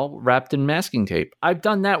shop towel wrapped in masking tape. I've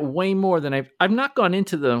done that way more than I've only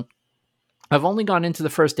gone into the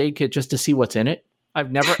first aid kit just to see what's in it.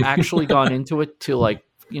 I've never actually gone into it to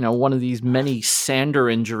one of these many sander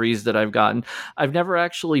injuries that I've gotten. I've never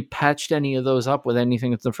actually patched any of those up with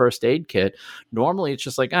anything that's the first aid kit. Normally it's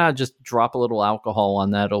just just drop a little alcohol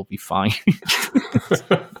on that. It'll be fine.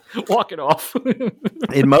 Walk it off.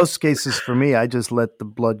 In most cases for me, I just let the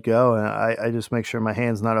blood go, and I just make sure my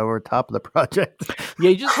hand's not over top of the project. Yeah,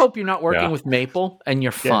 you just hope you're not working with maple, and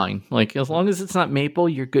you're fine. As long as it's not maple,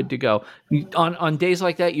 you're good to go. On days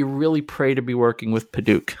like that, you really pray to be working with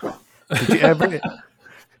Paduke.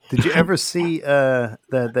 Did you ever see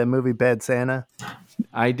the movie Bad Santa?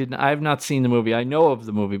 I didn't. I have not seen the movie. I know of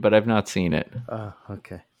the movie, but I've not seen it. Oh,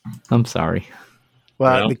 okay. I'm sorry.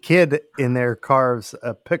 Well, the kid in there carves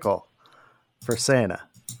a pickle for Santa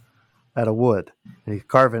out of wood. And he's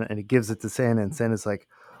carving it, and he gives it to Santa, and Santa's like,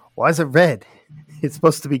 "Why is it red? It's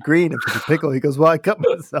supposed to be green if it's a pickle." He goes, "Well, I cut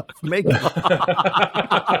myself making it."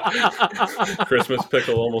 Christmas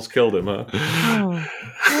pickle almost killed him, huh?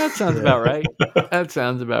 That sounds about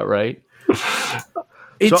right.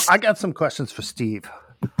 So I got some questions for Steve.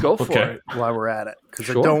 Go for it. While we're at it, because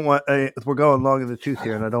I don't want we're going long in the tooth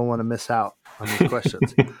here, and I don't want to miss out on these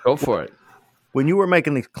questions. Go for it. When you were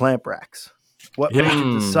making these clamp racks, what made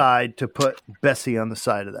you decide to put Bessie on the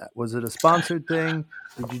side of that? Was it a sponsored thing?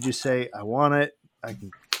 Did you just say, "I want it"?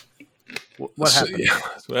 What happened?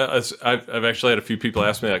 Well, I've actually had a few people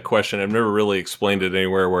ask me that question. I've never really explained it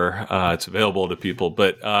anywhere where it's available to people.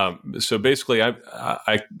 But so basically,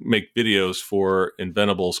 I make videos for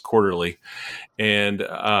Inventables quarterly, and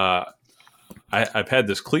I've had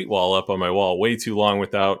this cleat wall up on my wall way too long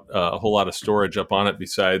without a whole lot of storage up on it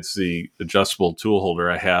besides the adjustable tool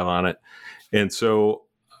holder I have on it. And so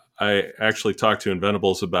I actually talked to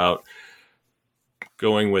Inventables about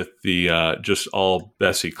going with the just all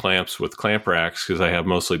Bessie clamps with clamp racks, because I have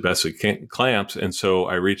mostly Bessie clamps. And so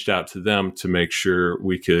I reached out to them to make sure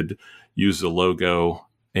we could use the logo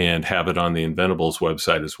and have it on the Inventables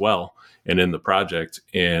website as well and in the project.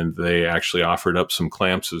 And they actually offered up some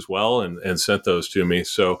clamps as well and sent those to me.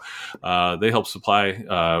 So they help supply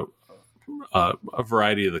a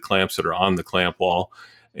variety of the clamps that are on the clamp wall.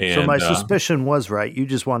 And, so my suspicion was right. You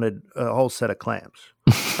just wanted a whole set of clamps.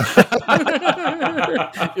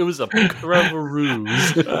 It was a clever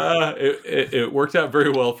ruse. It worked out very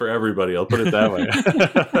well for everybody. I'll put it that way.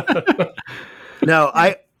 No,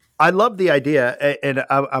 I love the idea, and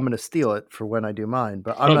I'm going to steal it for when I do mine.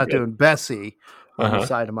 But I'm not doing Bessie on the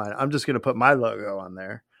side of mine. I'm just going to put my logo on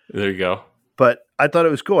there. There you go. But I thought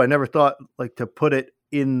it was cool. I never thought to put it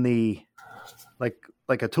in the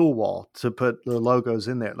like a tool wall to put the logos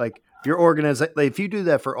in there. Like your if you do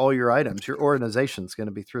that for all your items, your organization's going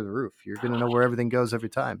to be through the roof. You're going to know where everything goes every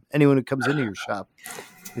time. Anyone who comes into your shop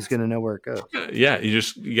is going to know where it goes. Yeah, you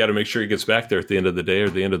got to make sure it gets back there at the end of the day or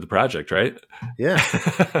the end of the project, right? Yeah.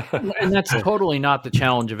 And that's totally not the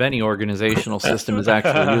challenge of any organizational system is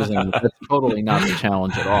actually using it. That's totally not the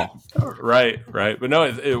challenge at all. Right. But no,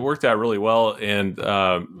 it worked out really well. And,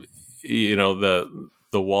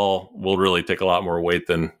 the wall will really take a lot more weight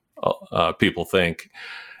than people think.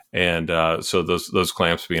 And so those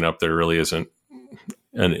clamps being up there really isn't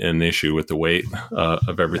an issue with the weight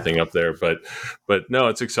of everything up there. But no,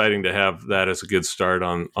 it's exciting to have that as a good start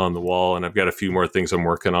on the wall. And I've got a few more things I'm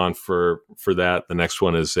working on for that. The next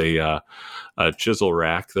one is a chisel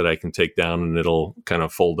rack that I can take down, and it'll kind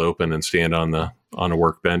of fold open and stand on a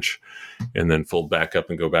workbench, and then fold back up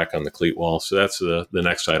and go back on the cleat wall. So that's the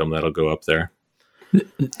next item that'll go up there.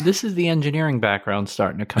 This is the engineering background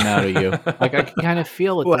starting to come out of you. Like, I can kind of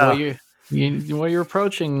feel it the way you're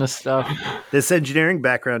approaching this stuff. This engineering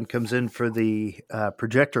background comes in for the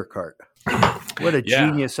projector cart. What a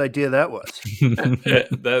genius idea that was.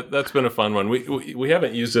 That's been a fun one. We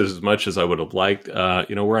haven't used it as much as I would have liked.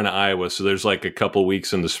 We're in Iowa, so there's like a couple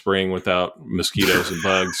weeks in the spring without mosquitoes and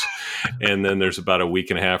bugs. And then there's about a week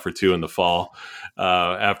and a half or two in the fall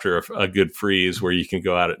after a good freeze where you can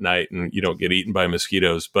go out at night and you don't get eaten by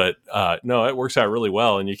mosquitoes. But no, it works out really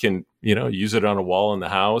well. And you can, use it on a wall in the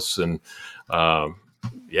house. And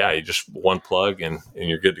you just one plug and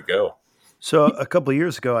you're good to go. So a couple of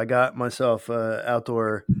years ago, I got myself an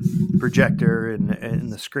outdoor projector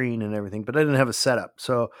and the screen and everything, but I didn't have a setup.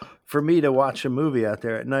 So for me to watch a movie out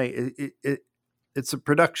there at night, it's a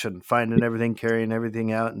production, finding everything, carrying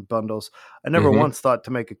everything out in bundles. I never once thought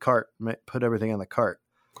to make a cart, put everything on the cart.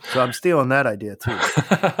 So I'm stealing that idea too.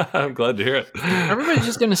 I'm glad to hear it. Everybody's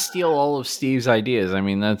just going to steal all of Steve's ideas. I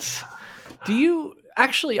mean, do you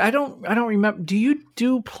actually, I don't remember. Do you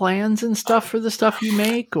do plans and stuff for the stuff you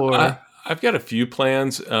make, or? I've got a few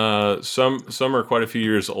plans. Some are quite a few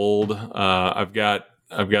years old. I've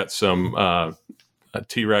got some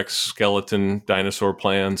T-Rex skeleton dinosaur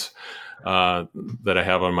plans that I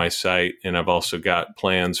have on my site, and I've also got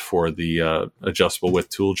plans for the adjustable width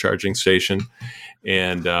tool charging station,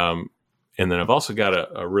 and then I've also got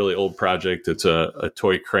a really old project. It's a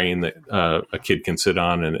toy crane that a kid can sit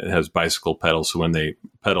on, and it has bicycle pedals. So when they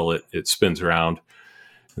pedal it, it spins around,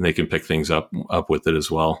 and they can pick things up with it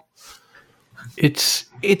as well. It's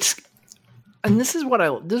and this is what I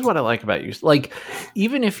like about you. Like,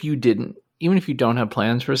 even if you don't have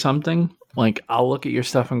plans for something, like, I'll look at your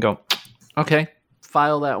stuff and go, okay,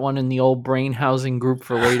 file that one in the old brain housing group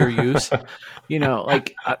for later use.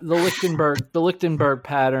 Like the Lichtenberg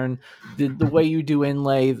pattern, the way you do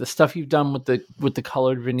inlay, the stuff you've done with the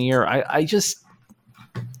colored veneer. I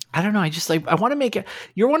don't know. I want to make it.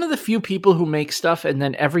 You're one of the few people who make stuff, and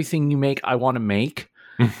then everything you make, I want to make.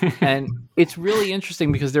 And it's really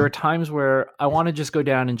interesting because there are times where I want to just go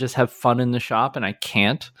down and just have fun in the shop, and I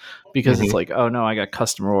can't because it's like, oh no, I got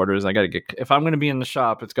customer orders. I got to if I'm going to be in the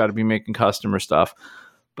shop, it's got to be making customer stuff.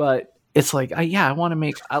 But it's like, I want to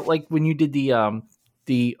make, like when you did the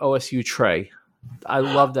OSU tray. I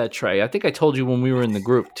love that tray. I think I told you when we were in the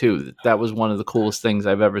group too that was one of the coolest things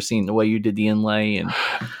I've ever seen. The way you did the inlay, and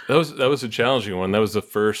that was a challenging one. That was the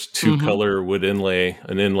first two color wood inlay,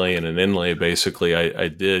 an inlay. Basically, I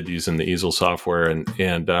did using the easel software, and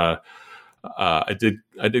I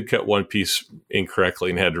did cut one piece incorrectly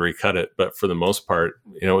and had to recut it. But for the most part,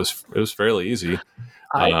 it was fairly easy.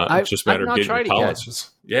 It's just a matter of getting the tolerances.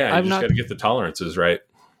 Yeah, you just got to get the tolerances right.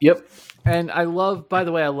 Yep. And I love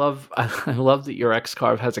that your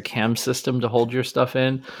X-Carve has a cam system to hold your stuff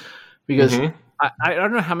in, because I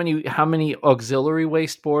don't know how many auxiliary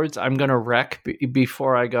waste boards I'm going to wreck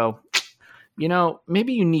before I go,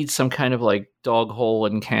 maybe you need some kind of like dog hole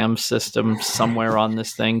and cam system somewhere on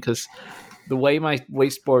this thing. Cause the way my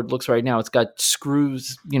waste board looks right now, it's got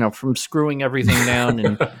screws, from screwing everything down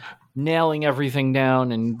and nailing everything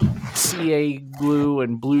down and CA glue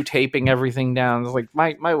and blue taping everything down. It's like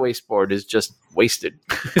my wasteboard is just wasted,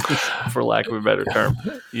 for lack of a better term.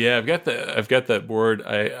 Yeah, I've got that board.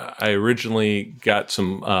 I originally got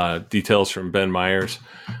some details from Ben Myers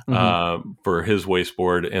for his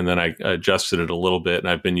wasteboard, and then I adjusted it a little bit, and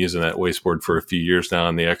I've been using that wasteboard for a few years now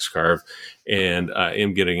on the X-Carve, and I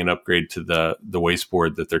am getting an upgrade to the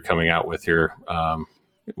wasteboard that they're coming out with here.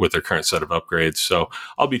 With their current set of upgrades. So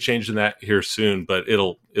I'll be changing that here soon, but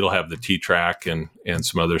it'll have the T-track and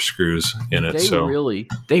some other screws in it.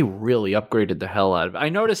 They really upgraded the hell out of it. I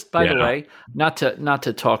noticed, by the way, not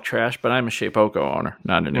to talk trash, but I'm a Shapeoko owner,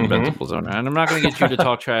 not an Inventables owner. And I'm not going to get you to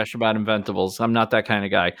talk trash about Inventables. I'm not that kind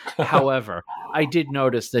of guy. However, I did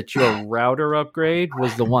notice that your router upgrade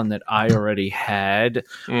was the one that I already had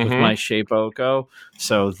with my Shapeoko.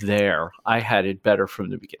 So I had it better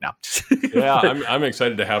from the beginning. No. Yeah, I'm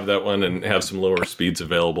excited to have that one and have some lower speeds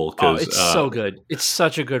available. It's so good. It's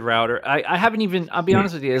such a good router. I haven't even, I'll be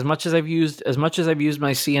honest with you, as much as I've used my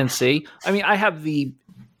CNC, I mean, I have the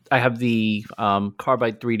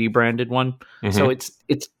Carbide 3D branded one. So it's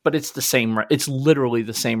the same, it's literally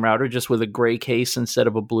the same router, just with a gray case instead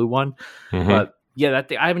of a blue one. But Yeah, that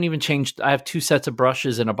thing, I haven't even changed. I have 2 sets of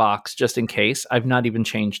brushes in a box just in case. I've not even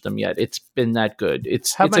changed them yet. It's been that good.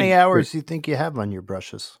 How many hours do you think you have on your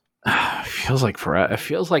brushes? It feels like forever. It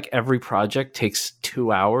feels like every project takes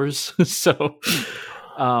 2 hours. So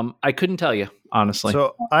I couldn't tell you, honestly.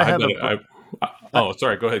 So I have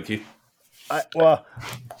sorry. Go ahead, Keith.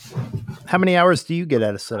 How many hours do you get out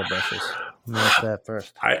of a set of brushes? Let me ask that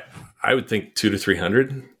first. I would think 200 to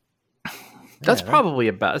 300. That's probably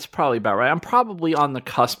about right. I'm probably on the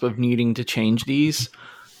cusp of needing to change these.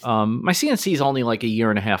 My CNC is only like a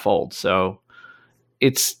year and a half old, so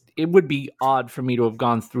it would be odd for me to have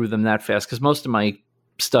gone through them that fast because most of my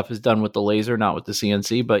stuff is done with the laser, not with the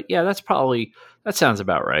CNC. But yeah, that sounds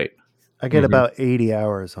about right. I get about 80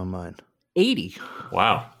 hours on mine. 80.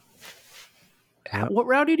 Wow. What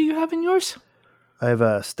router do you have in yours? I have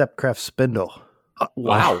a Stepcraft spindle.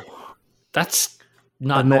 Wow. That's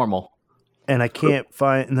not normal. And I can't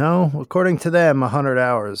find, according to them, 100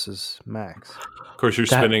 hours is max. Of course, you're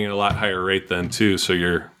spinning at a lot higher rate then, too, so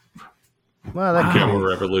you're that more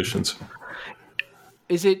revolutions.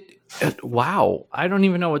 Is it? Wow. I don't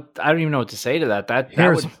even know what to say to that.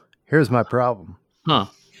 Here's my problem. Huh.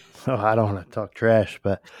 Oh, I don't want to talk trash,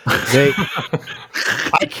 but I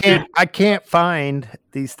can't find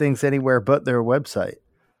these things anywhere but their website.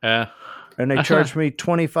 And they charged me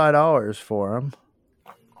 $25 for them.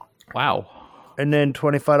 Wow. And then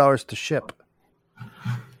 $25 to ship.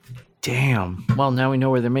 Damn. Well, now we know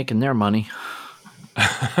where they're making their money.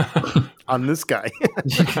 On this guy.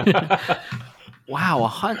 Wow.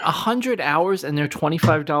 100 hours and they're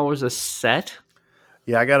 $25 a set?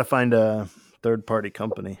 Yeah, I got to find a third-party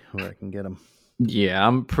company where I can get them. Yeah,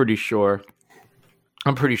 I'm pretty sure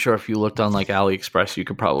if you looked on like AliExpress, you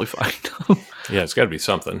could probably find them. Yeah, it's got to be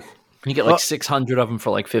something. You get like 600 of them for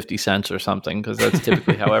like 50 cents or something because that's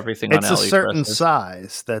typically how everything on AliExpress is. It's a certain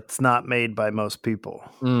size that's not made by most people.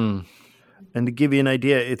 Mm. And to give you an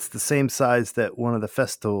idea, it's the same size that one of the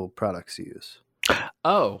Festool products use.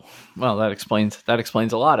 Oh, well, that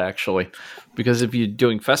explains a lot, actually. Because if you're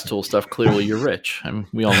doing Festool stuff, clearly you're rich. I mean,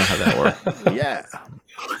 we all know how that works. Yeah.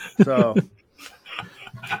 So,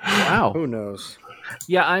 wow. Who knows?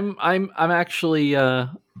 Yeah, I'm actually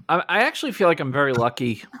I actually feel like I'm very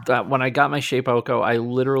lucky that when I got my Shapeoko, I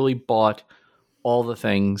literally bought all the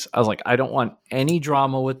things. I was like, I don't want any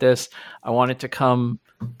drama with this. I want it to come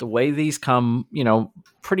the way these come,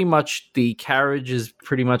 pretty much the carriage is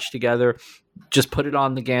pretty much together. Just put it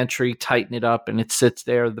on the gantry, tighten it up, and it sits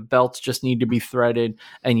there. The belts just need to be threaded,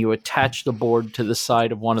 and you attach the board to the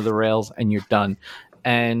side of one of the rails, and you're done.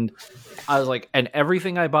 And I was like, and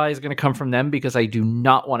everything I buy is going to come from them because I do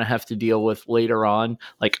not want to have to deal with later on,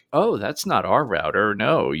 like, oh, that's not our router.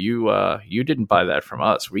 No, you didn't buy that from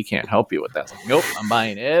us. We can't help you with that. Like, nope, I'm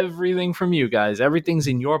buying everything from you guys. Everything's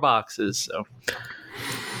in your boxes. So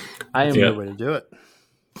I am the way to do it.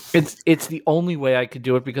 It's the only way I could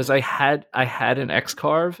do it because I had an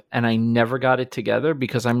X-Carve and I never got it together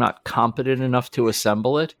because I'm not competent enough to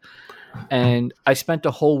assemble it. And I spent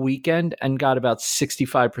a whole weekend and got about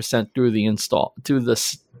 65% through the install, through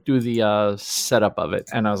the setup of it.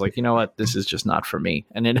 And I was like, you know what, this is just not for me.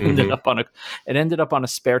 And it ended up on a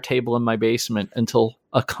spare table in my basement until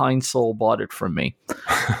a kind soul bought it from me.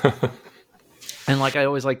 And like I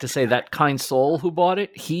always like to say, that kind soul who bought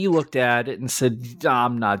it, he looked at it and said,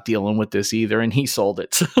 I'm not dealing with this either. And he sold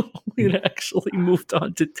it. So it actually moved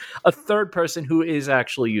on to a third person who is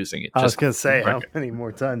actually using it. I was going to say, how many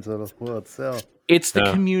more times will it sell? It's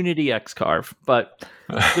the community X-Carve. But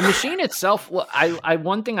the machine itself,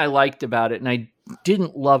 one thing I liked about it and I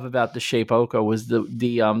didn't love about the Shapeoko was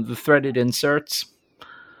the threaded inserts.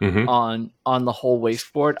 On the whole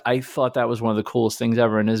wasteboard. I thought that was one of the coolest things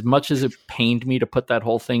ever. And as much as it pained me to put that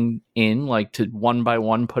whole thing in, like to one by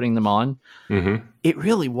one putting them on, it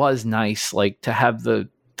really was nice, like to have the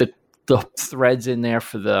threads in there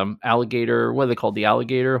for the alligator. What are they called? The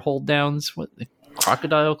alligator hold downs? What the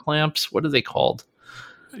crocodile clamps? What are they called?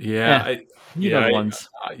 Yeah, you know the ones.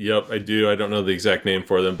 Yep, I do. I don't know the exact name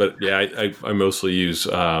for them, but yeah, I mostly use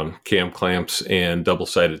cam clamps and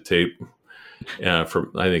double-sided tape. I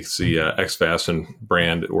think it's the X-Fasten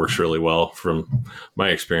brand. It works really well from my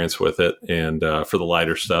experience with it, and for the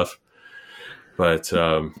lighter stuff. But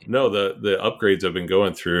no, the upgrades I've been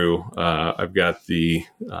going through, I've got the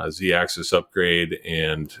Z-axis upgrade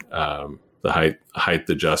and the height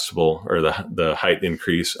adjustable or the height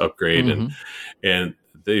increase upgrade, and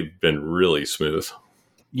they've been really smooth.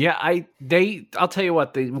 Yeah, I'll tell you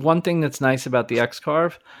what. The one thing that's nice about the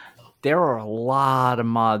X-Carve, there are a lot of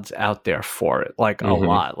mods out there for it, like a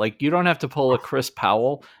lot. Like you don't have to pull a Chris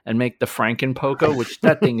Powell and make the Franken-Poko, which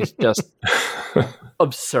that thing is just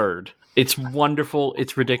absurd. It's wonderful.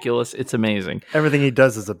 It's ridiculous. It's amazing. Everything he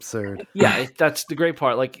does is absurd. Yeah, that's the great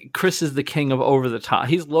part. Like, Chris is the king of over the top.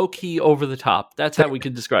 He's low key over the top. That's how we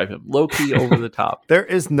could describe him. Low key over the top. There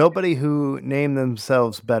is nobody who named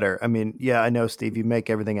themselves better. I mean, yeah, I know, Steve, you make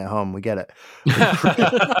everything at home. We get it.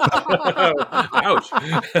 Ouch.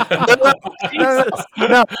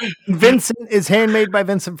 No, Vincent is handmade by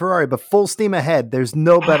Vincent Ferrari, but full steam ahead. There's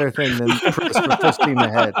no better thing than Chris for full steam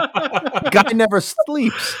ahead. The guy never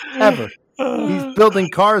sleeps, ever. He's building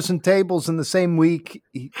cars and tables in the same week.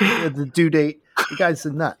 The due date. The guy's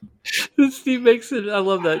a nut. Steve makes it. I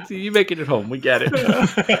love that. You make it at home. We get it.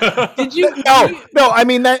 Did you? No. I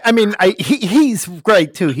mean that. I mean, he's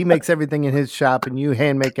great too. He makes everything in his shop, and you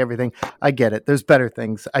hand make everything. I get it. There's better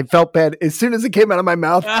things. I felt bad as soon as it came out of my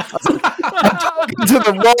mouth. I was like, I'm talking to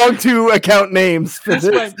the wrong two account names for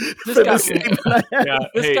this.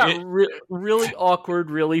 This got really awkward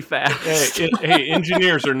really fast. Hey,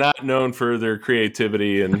 engineers are not known for their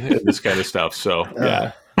creativity and this kind of stuff. So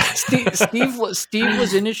yeah. Steve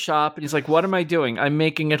was in his shop and he's like, "What am I doing? I'm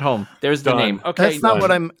making it home." There's the Done. name. Okay, That's not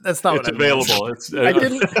what I'm. That's not It's what available. I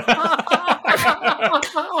didn't.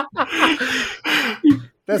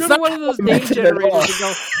 That's not one of those name generators.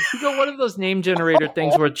 You go one of those name generator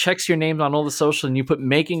things where it checks your name on all the social, and you put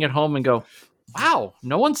 "making it home" and go, "Wow,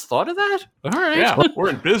 no one's thought of that." All right, Yeah, we're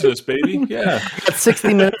in business, baby. Yeah. I got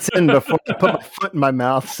 60 minutes in before I put my foot in my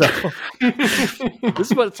mouth. So this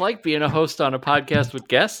is what it's like being a host on a podcast with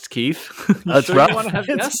guests, Keith. That's sure rough. You want to have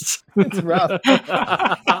guests? It's rough.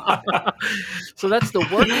 So that's the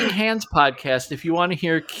Working Hands podcast. If you want to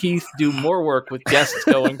hear Keith do more work with guests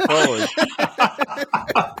going forward.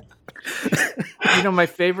 You know, my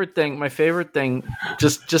favorite thing,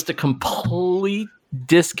 just a complete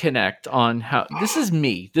disconnect on how this is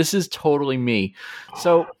me. This is totally me.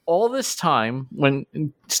 So all this time, when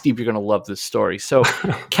Steve, you're going to love this story. So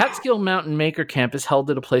Catskill Mountain Maker Camp is held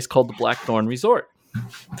at a place called the Blackthorn Resort.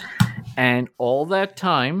 And all that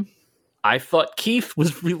time, I thought Keith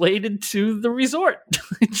was related to the resort.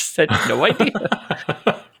 I just had no idea.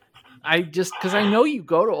 Because I know you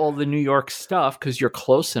go to all the New York stuff because you're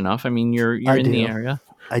close enough. I mean, you're in the area.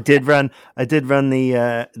 I did run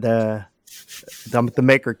the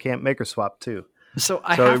Maker Camp Maker Swap too. So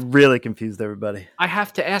it really confused everybody. I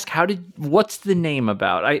have to ask, what's the name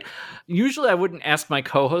about? Usually I wouldn't ask my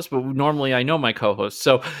co-host, but normally I know my co-host.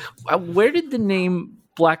 So where did the name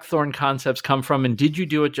Blackthorn Concepts come from, and did you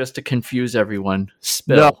do it just to confuse everyone?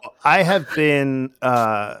 No, I have been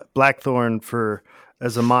Blackthorn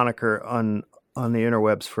as a moniker on the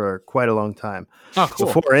interwebs for quite a long time. Oh, cool.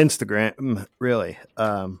 Before Instagram, really.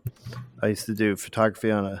 I used to do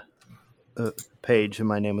photography on a page, and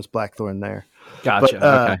my name was Blackthorn there. Gotcha.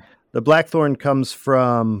 But, okay. The Blackthorn comes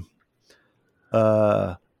from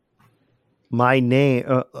my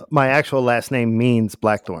name. My actual last name means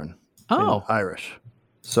Blackthorn. Oh, in Irish.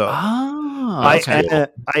 So okay.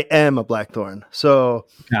 I am a Blackthorn. So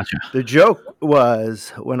gotcha. The joke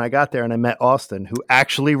was when I got there and I met Austin, who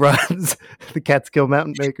actually runs the Catskill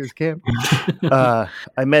Mountain Makers Camp. I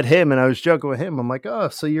met him and I was joking with him. I'm like, "Oh,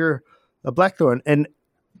 so you're a Blackthorn?" And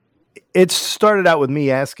it started out with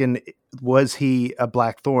me asking, was he a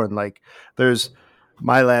Blackthorn? Like, there's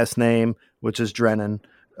my last name, which is Drennan.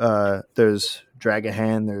 There's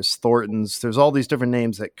Dragahan, there's Thorntons, there's all these different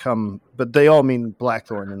names that come, but they all mean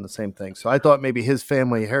Blackthorn in the same thing. So I thought maybe his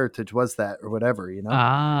family heritage was that or whatever, you know?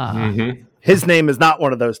 Mm-hmm. His name is not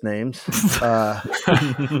one of those names.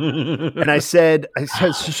 And I said,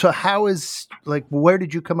 so how is, like, where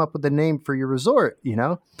did you come up with the name for your resort, you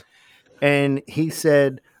know? And he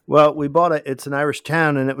said, well, we bought it. It's an Irish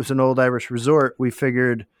town and it was an old Irish resort. We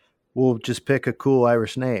figured we'll just pick a cool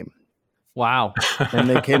Irish name. Wow. And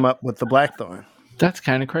they came up with the Blackthorn. That's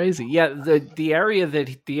kind of crazy. Yeah, the area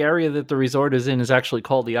that the resort is in is actually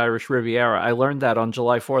called the Irish Riviera. I learned that on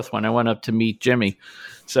July 4th when I went up to meet Jimmy.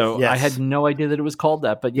 So yes. I had no idea that it was called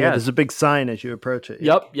that, but yeah. There's a big sign as you approach it.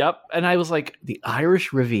 Yep. And I was like, the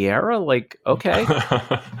Irish Riviera? Like, okay.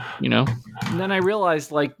 You know, and then I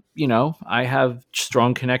realized, like, you know, I have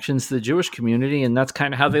strong connections to the Jewish community, and that's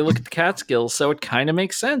kind of how they look at the Catskills. So it kind of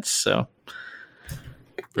makes sense. So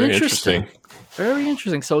very interesting. Very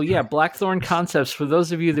interesting. So yeah, Blackthorn Concepts, for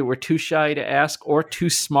those of you that were too shy to ask or too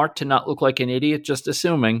smart to not look like an idiot, just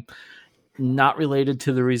assuming, not related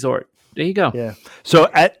to the resort. There you go. Yeah. So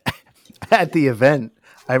at the event,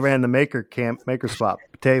 I ran the Maker Swap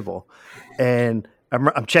table, and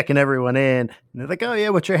I'm checking everyone in, and they're like, "Oh yeah,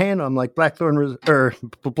 what's your handle?" I'm like, Blackthorn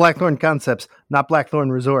Concepts, not Blackthorn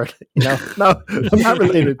Resort. You know, no, I'm not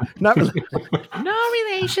related. Not related. No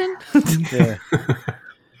relation. Yeah.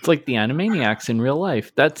 It's like the Animaniacs in real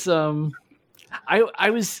life. That's I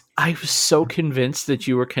was so convinced that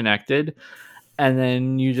you were connected, and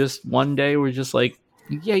then you just one day were just like,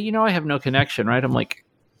 yeah, I have no connection, right? I'm like,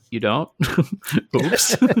 you don't?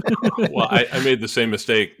 Oops. Well, I made the same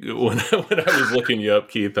mistake when I was looking you up,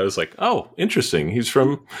 Keith. I was like, oh, interesting. He's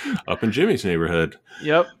from up in Jimmy's neighborhood.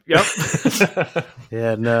 Yep.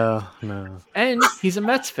 Yeah, no. And he's a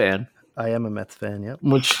Mets fan. I am a Mets fan, yep.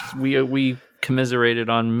 Which we commiserated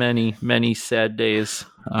on many, many sad days.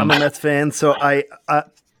 I'm a Mets fan, so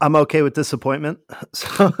I'm okay with disappointment.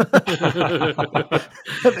 So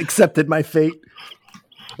I've accepted my fate.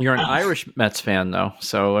 You're an Irish Mets fan, though.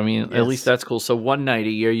 So, I mean, at least that's cool. So one night a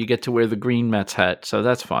year, you get to wear the green Mets hat. So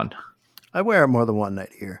that's fun. I wear it more than one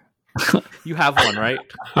night a year. You have one, right?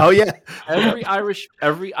 Oh, yeah. Every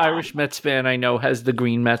Irish Mets fan I know has the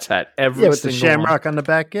green Mets hat. With the shamrock on the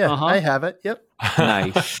back. Yeah, Uh-huh. I have it. Yep.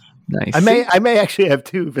 Nice. I may actually have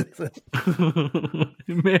two.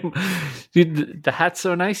 Man, dude, the hat's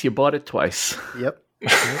so nice. You bought it twice. Yep.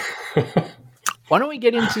 Why don't we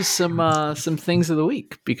get into some things of the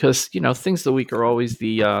week? Because things of the week are always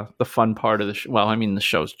the fun part of the show. Well, I mean the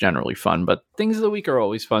show's generally fun, but things of the week are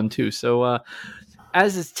always fun too. So,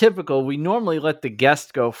 as is typical, we normally let the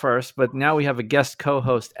guest go first, but now we have a guest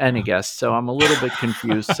co-host and a guest, so I'm a little bit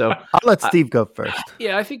confused. So I'll let Steve go first.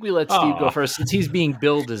 Yeah, I think we let Steve go first since he's being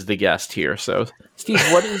billed as the guest here. So, Steve,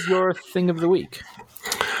 what is your thing of the week?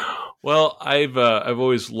 Well, I've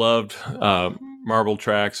always loved marble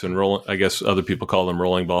tracks and I guess other people call them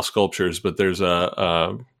rolling ball sculptures, but there's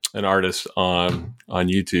an artist on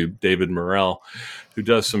YouTube, David Morrell, who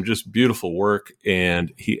does some just beautiful work.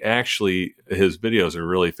 And his videos are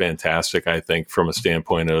really fantastic, I think, from a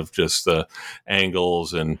standpoint of just the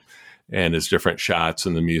angles and his different shots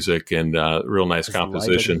and the music and real nice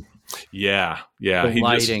composition. Lighting. Yeah.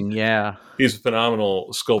 Lighting. He's a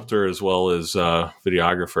phenomenal sculptor as well as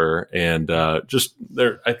videographer. And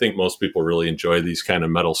I think most people really enjoy these kind of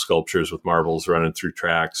metal sculptures with marbles running through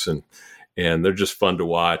tracks and they're just fun to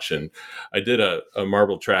watch. And I did a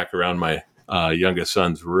marble track around my youngest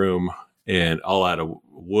son's room and all out of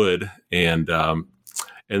wood. And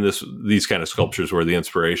these kind of sculptures were the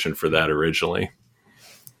inspiration for that originally.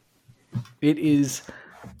 It is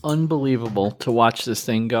unbelievable to watch this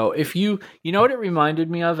thing go. If you know what it reminded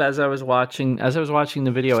me of as I was watching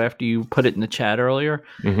the video after you put it in the chat earlier,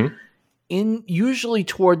 usually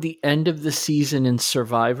toward the end of the season in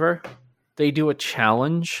Survivor, they do a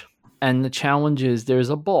challenge. And the challenge is there's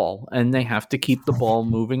a ball and they have to keep the ball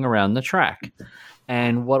moving around the track.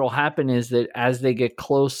 And what will happen is that as they get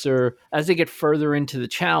further into the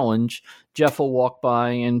challenge, Jeff will walk by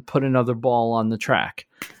and put another ball on the track.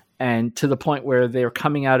 And to the point where they're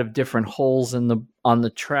coming out of different holes on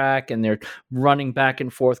the track and they're running back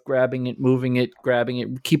and forth, grabbing it, moving it, grabbing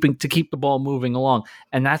it, keep the ball moving along.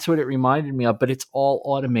 And that's what it reminded me of, but it's all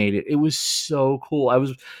automated. It was so cool. I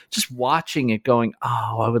was just watching it going,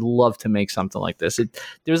 oh, I would love to make something like this.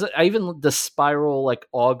 There's even the spiral, like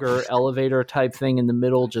auger elevator type thing in the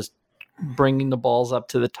middle, just bringing the balls up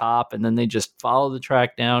to the top. And then they just follow the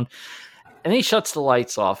track down and he shuts the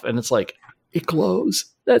lights off. And it's like, it glows.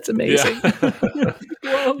 That's amazing.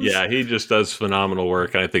 Yeah, he just does phenomenal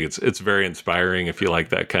work. I think it's very inspiring if you like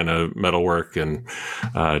that kind of metal work and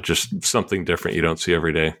just something different you don't see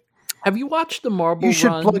every day. Have you watched the marble runs? You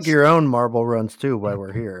should plug your own marble runs too while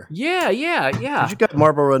we're here. Yeah. You got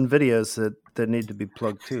marble run videos that need to be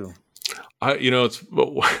plugged too. It's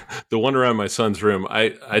the one around my son's room.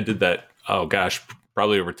 I did that. Oh gosh,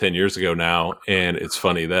 probably over 10 years ago now. And it's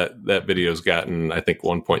funny that video's gotten, I think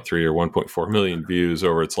 1.3 or 1.4 million views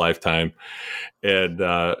over its lifetime. And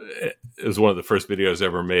it was one of the first videos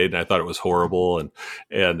ever made. And I thought it was horrible. And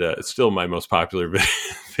it's still my most popular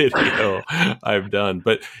video I've done,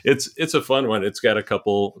 but it's a fun one. It's got a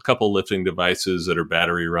couple lifting devices that are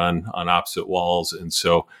battery run on opposite walls. And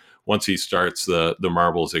so once he starts the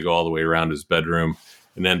marbles, they go all the way around his bedroom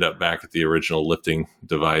and end up back at the original lifting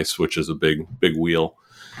device, which is a big wheel.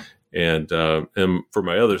 And for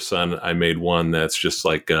my other son, I made one that's just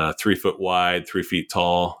like 3 foot wide, 3 feet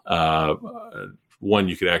tall. One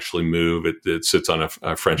you could actually move. It sits on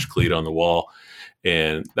a French cleat on the wall,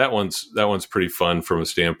 and that one's pretty fun from a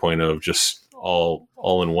standpoint of just all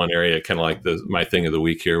in one area, kind of like my thing of the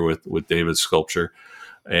week here with David's sculpture.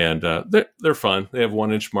 And they're fun. They have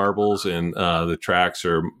 1-inch marbles, and the tracks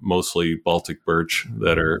are mostly Baltic birch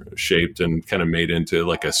that are shaped and kind of made into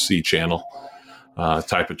like a C channel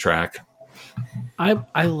type of track.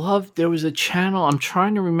 I love, there was a channel, I'm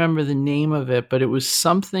trying to remember the name of it, but it was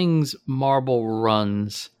something's marble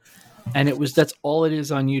runs. And that's all it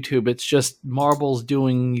is on YouTube. It's just marbles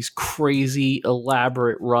doing these crazy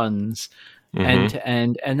elaborate runs. end to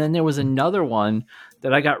end. And then there was another one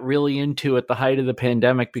that I got really into at the height of the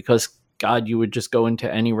pandemic because, God, you would just go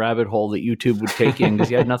into any rabbit hole that YouTube would take in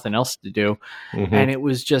because you had nothing else to do. And it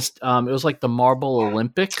was just, it was like the Marble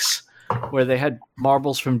Olympics, where they had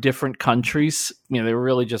marbles from different countries. They were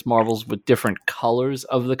really just marbles with different colors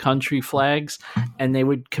of the country flags, and they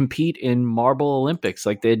would compete in Marble Olympics.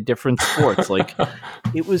 Like, they had different sports. Like,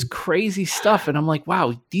 it was crazy stuff. And I'm like,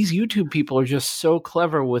 wow, these YouTube people are just so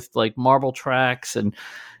clever with like marble tracks and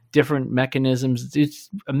different mechanisms. It's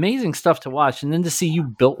amazing stuff to watch. And then to see you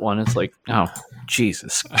built one, it's like, oh,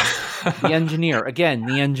 Jesus. The engineer,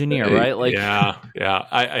 right? Like, yeah.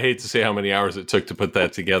 I hate to say how many hours it took to put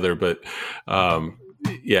that together, but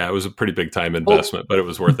it was a pretty big time investment, but it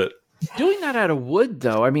was worth it. Doing that out of wood,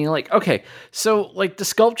 though, I mean, like, okay, so like the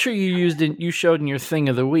sculpture you showed in your thing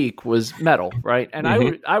of the week was metal, right? And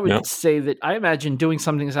I would say that I imagine doing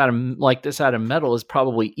something out of metal is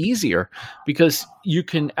probably easier because you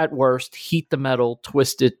can at worst heat the metal,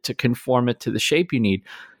 twist it to conform it to the shape you need.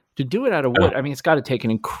 To do it out of wood, I mean, it's got to take an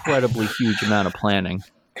incredibly huge amount of planning.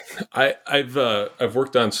 I've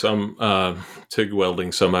worked on some TIG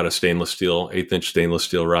welding, some out of stainless steel, 1/8-inch stainless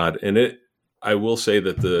steel rod, and I will say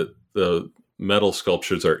that the metal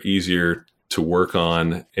sculptures are easier to work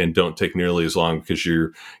on and don't take nearly as long because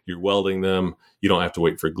you're welding them. You don't have to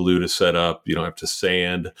wait for glue to set up. You don't have to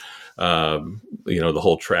sand, the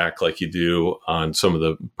whole track like you do on some of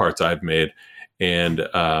the parts I've made. And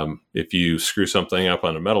if you screw something up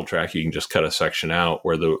on a metal track, you can just cut a section out.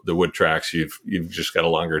 Where the wood tracks, you've just got a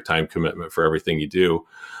longer time commitment for everything you do.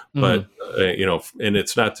 But and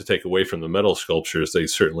it's not to take away from the metal sculptures; they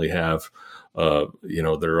certainly have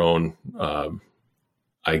their own.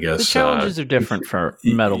 I guess the challenges are different for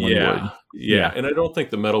metal and wood. Yeah, and I don't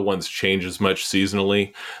think the metal ones change as much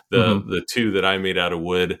seasonally. The two that I made out of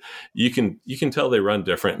wood, you can tell they run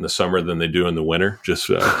different in the summer than they do in the winter. Just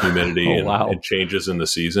humidity and changes in the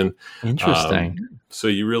season. Interesting. So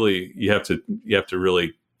you have to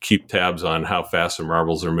really keep tabs on how fast the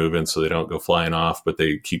marbles are moving so they don't go flying off, but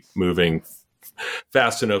they keep moving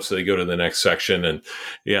fast enough so they go to the next section. And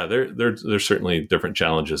there's certainly different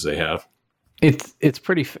challenges they have. It's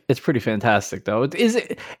pretty fantastic though.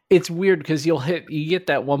 It's weird because you get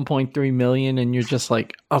that 1.3 million and you're just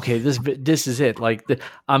like, okay, this is it. Like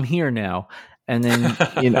I'm here now. And then,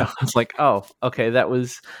 it's like, oh, okay, that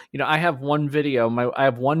was, I have one video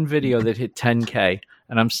that hit 10K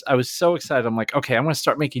and I was so excited. I'm like, okay, I'm going to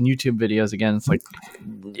start making YouTube videos again. It's like,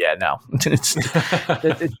 yeah, no,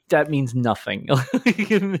 that means nothing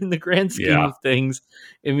in the grand scheme of things.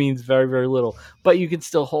 It means very, very little, but you can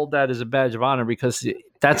still hold that as a badge of honor because it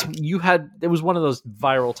was one of those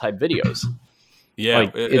viral type videos.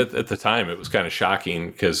 Yeah, at the time it was kind of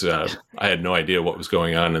shocking because I had no idea what was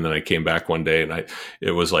going on, and then I came back one day and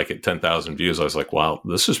it was like at 10,000 views. I was like, "Wow,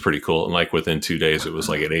 this is pretty cool!" And like within 2 days, it was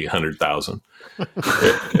like at 800,000.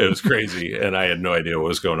 It was crazy, and I had no idea what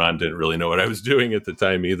was going on. Didn't really know what I was doing at the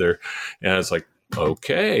time either. And I was like,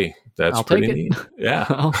 "Okay, that's pretty neat." Yeah,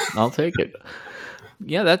 I'll take it.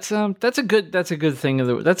 Yeah, that's a good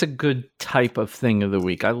thing that's a good type of thing of the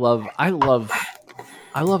week. I love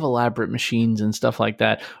elaborate machines and stuff like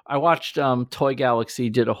that. I watched Toy Galaxy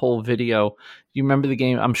did a whole video. You remember the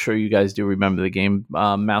game? I'm sure you guys do remember the game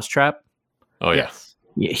Mousetrap. Oh, yeah. Yes.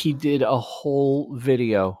 Yeah, he did a whole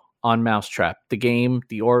video on Mousetrap, the game,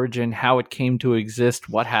 the origin, how it came to exist,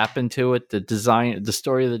 what happened to it, the design, the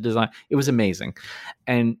story of the design. It was amazing.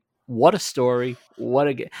 And what a story.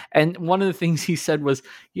 And one of the things he said was,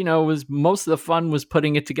 was most of the fun was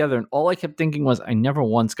putting it together. And all I kept thinking was, I never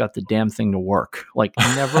once got the damn thing to work. Like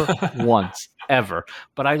never once, ever.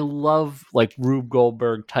 But I love like Rube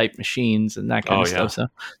Goldberg type machines and that kind of stuff. So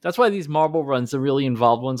that's why these marble runs, the really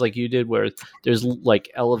involved ones like you did, where there's like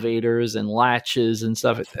elevators and latches and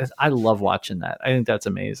stuff. I love watching that. I think that's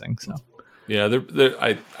amazing. So. Yeah,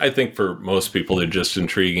 I think for most people they're just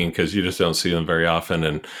intriguing because you just don't see them very often,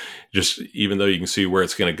 and just even though you can see where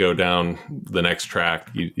it's going to go down the next track,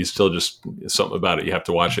 you still just something about it. You have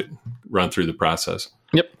to watch it run through the process.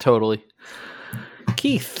 Yep, totally.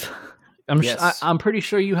 Keith, I'm pretty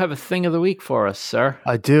sure you have a thing of the week for us, sir.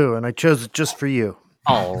 I do, and I chose it just for you.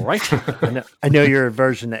 All right. I know your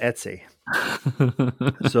aversion to Etsy.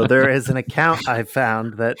 So there is an account I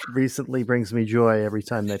found that recently brings me joy every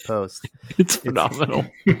time they post. It's phenomenal.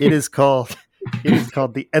 It is called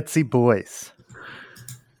the Etsy Boys.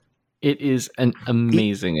 It is an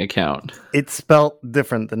amazing account. It's spelled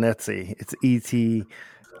different than Etsy. It's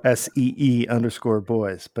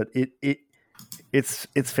ETSEE_boys, but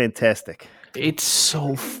it's fantastic.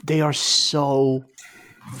 They are so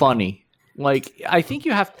funny. Like, I think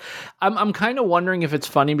you have. I'm kind of wondering if it's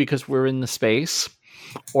funny because we're in the space,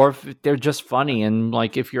 or if they're just funny, and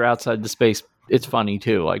like if you're outside the space, it's funny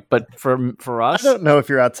too. Like, but for us, I don't know if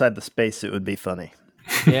you're outside the space, it would be funny.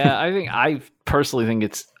 yeah, I personally think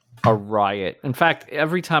it's a riot. In fact,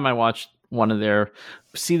 every time I watch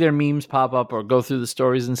see their memes pop up or go through the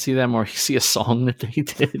stories and see them or see a song that they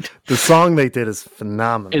did. The song they did is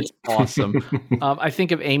phenomenal. It's awesome. I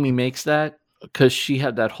think of Amy Makes That because she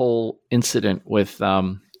had that whole incident with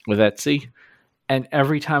Etsy. And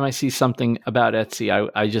every time I see something about Etsy,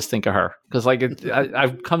 I just think of her because like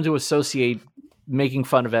I've come to associate making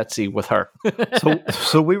fun of Etsy with her.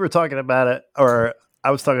 So we were talking about it, or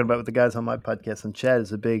I was talking about it with the guys on my podcast, and Chad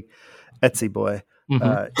is a big Etsy boy.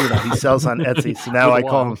 Mm-hmm. He sells on Etsy. So now I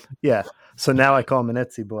call him, So now I call him an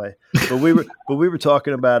Etsy boy. But we were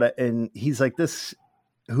talking about it, and he's like, this,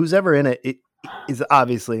 who's ever in it is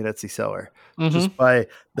obviously an Etsy seller, just by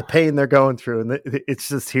the pain they're going through, and it's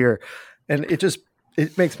just here, and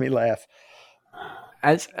it makes me laugh.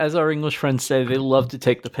 As our English friends say, they love to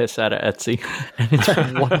take the piss out of Etsy. And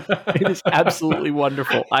it is absolutely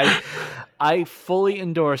wonderful. I fully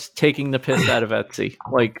endorse taking the piss out of Etsy,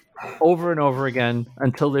 like over and over again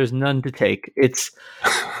until there's none to take. It's,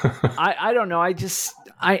 I don't know. I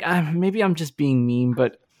maybe I'm just being mean,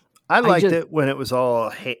 but I liked it when it was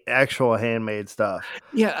all actual handmade stuff.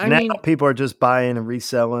 Yeah, I mean, people are just buying and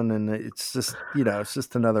reselling, and it's just it's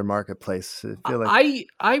just another marketplace. I feel like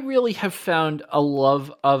I really have found a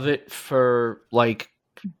love of it for like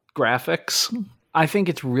graphics. I think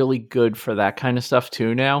it's really good for that kind of stuff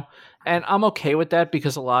too now, and I'm okay with that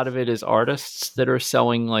because a lot of it is artists that are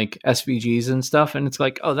selling like SVGs and stuff, and it's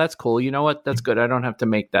like, oh, that's cool. You know what? That's good. I don't have to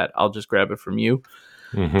make that. I'll just grab it from you.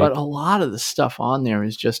 Mm-hmm. But a lot of the stuff on there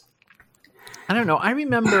is just, I don't know. I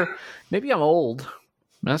remember, maybe I'm old.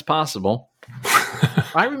 That's possible.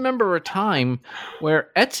 I remember a time where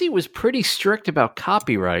Etsy was pretty strict about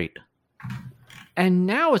copyright. And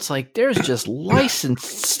now it's like there's just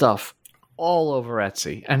licensed stuff all over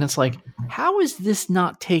Etsy. And it's like, how is this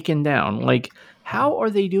not taken down? Like, how are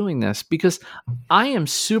they doing this? Because I am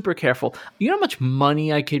super careful. You know how much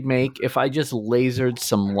money I could make if I just lasered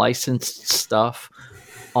some licensed stuff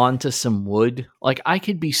onto some wood? Like, I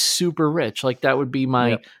could be super rich. Like, that would be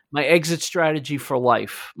my exit strategy for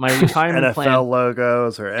life. My retirement NFL plan.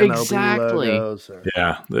 logos or MLB logos.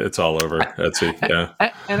 Yeah, it's all over Etsy.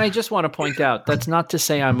 Yeah. And I just want to point out, that's not to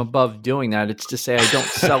say I'm above doing that. It's to say I don't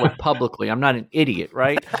sell it publicly. I'm not an idiot,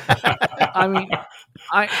 right? I mean,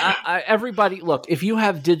 everybody, look, if you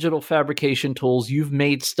have digital fabrication tools, you've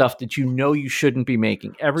made stuff that you know you shouldn't be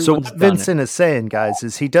making. Everyone's so what Vincent is saying, guys,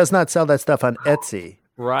 is he does not sell that stuff on Etsy.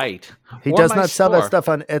 Right. He does not sell that stuff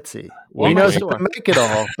on Etsy. He knows how to make it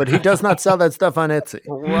all, but he does not sell that stuff on Etsy.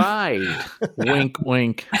 Right. Wink,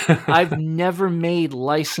 wink. I've never made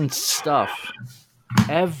licensed stuff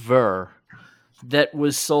ever that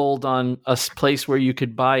was sold on a place where you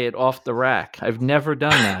could buy it off the rack. I've never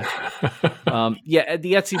done that.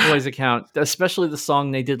 The Etsy Boys account, especially the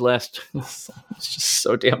song they did last, it's just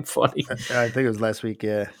so damn funny. I think it was last week,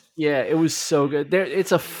 yeah. Yeah, it was so good.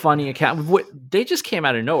 It's a funny account. They just came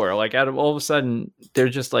out of nowhere. Like, out of all of a sudden, they're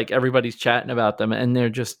just like, everybody's chatting about them, and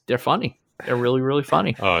they're funny. They're really, really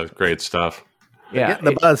funny. Oh, great stuff. Yeah, getting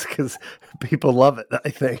the buzz because people love it, I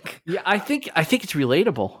think. Yeah, I think it's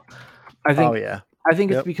relatable. I think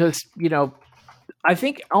it's because, I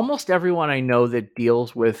think almost everyone I know that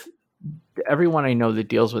deals with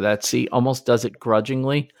Etsy almost does it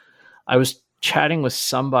grudgingly. I was chatting with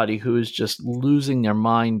somebody who is just losing their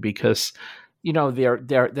mind because, they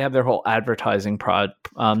have their whole advertising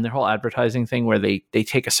their whole advertising thing where they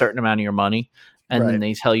take a certain amount of your money and then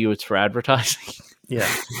they tell you it's for advertising. Yeah.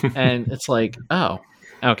 And it's like, oh,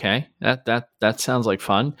 okay, that sounds like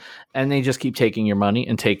fun. And they just keep taking your money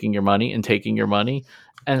and taking your money and taking your money.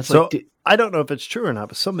 And it's so, like, I don't know if it's true or not,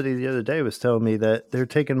 but somebody the other day was telling me that they're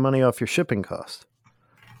taking money off your shipping cost.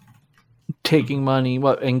 Taking money,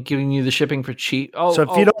 and giving you the shipping for cheap. So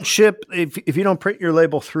if you don't ship, if you don't print your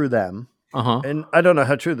label through them, and I don't know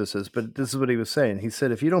how true this is, but this is what he was saying. He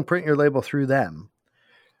said, if you don't print your label through them,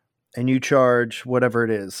 and you charge whatever it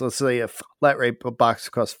is, let's say a flat rate box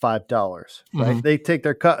costs $5, right? They take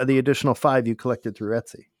their cut of the additional $5 you collected through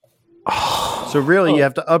Etsy. So really, you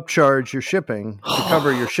have to upcharge your shipping to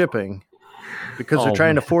cover your shipping because they're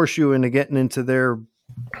trying to force you into getting into their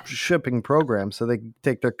shipping program so they can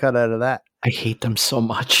take their cut out of that. I hate them so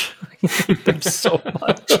much. I hate them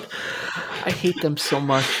so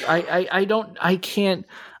much. I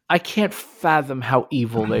can't fathom how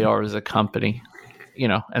evil they are as a company.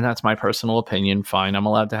 and that's my personal opinion. Fine, I'm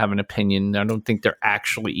allowed to have an opinion. I don't think they're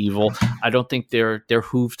actually evil. I don't think their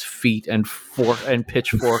hooved feet and fork and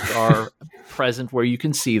pitchfork are present where you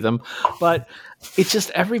can see them. But it's just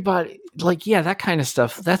everybody that kind of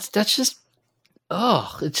stuff. That's just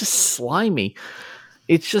it's just slimy.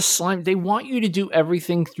 It's just slimy. They want you to do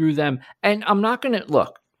everything through them, and I'm not going to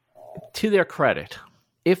look. To their credit,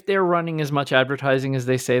 if they're running as much advertising as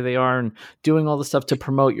they say they are and doing all the stuff to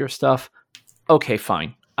promote your stuff, okay,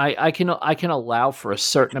 fine. I can allow for a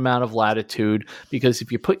certain amount of latitude, because if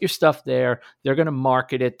you put your stuff there, they're going to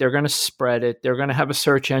market it, they're going to spread it, they're going to have a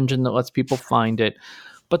search engine that lets people find it.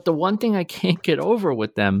 But the one thing I can't get over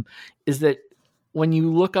with them is that when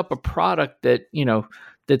you look up a product that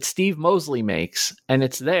Steve Mosley makes and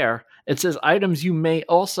it's there, it says items you may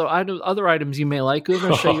also, other items you may like. We're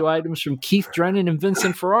going to show you items from Keith Drennan and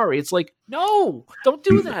Vincent Ferrari. It's like, no, don't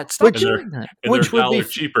do that. Stop doing that. Which would be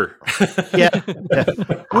cheaper. yeah.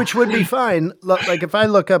 Which would be fine. Like if I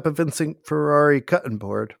look up a Vincent Ferrari cutting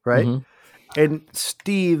board, right? Mm-hmm. And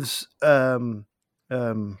Steve's, I don't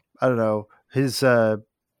know, his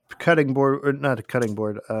cutting board, or not a cutting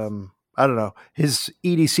board, I don't know, his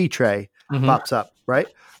EDC tray pops up, right?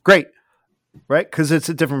 Great. Right, because it's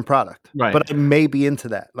a different product. Right, but I may be into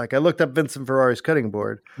that. Like I looked up Vincent Ferrari's cutting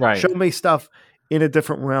board. Right, show me stuff in a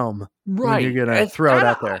different realm. Right, you're gonna throw it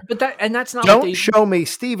out there. But that's not. Don't show me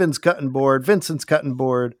Steven's cutting board, Vincent's cutting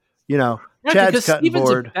board. Chad's cutting Steven's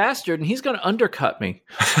board. A bastard, and he's going to undercut me,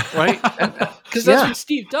 right? Because that's what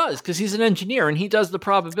Steve does. Because he's an engineer, and he does the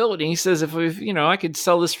probability. He says, if I could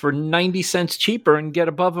sell this for 90 cents cheaper and get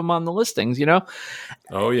above him on the listings,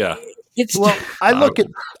 Oh yeah.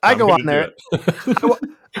 I go on there.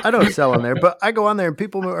 I don't sell on there, but I go on there and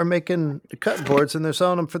people are making cutting boards and they're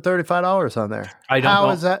selling them for $35 on there. I don't know.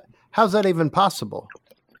 Is that? How's that even possible?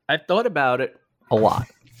 I've thought about it a lot.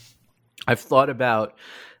 I've thought about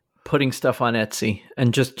putting stuff on Etsy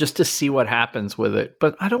and just to see what happens with it.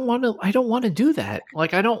 But I don't want to do that.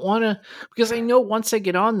 Like I don't want to, because I know once I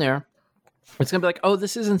get on there, it's going to be like, oh,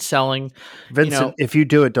 this isn't selling. Vincent, if you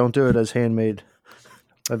do it, don't do it as handmade.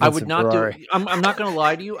 I would not Ferrari. Do. I'm not going to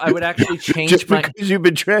lie to you. I would actually change just because you've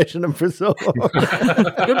been trashing them for so long.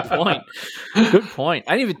 Good point. Good point.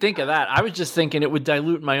 I didn't even think of that. I was just thinking it would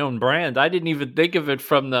dilute my own brand. I didn't even think of it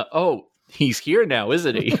from the he's here now,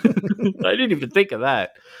 isn't he? I didn't even think of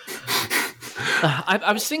that.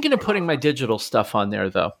 I was thinking of putting my digital stuff on there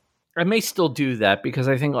though. I may still do that because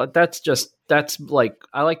I think that's like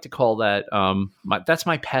I like to call that that's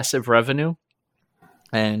my passive revenue.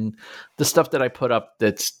 And the stuff that I put up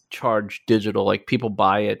that's charged digital, like people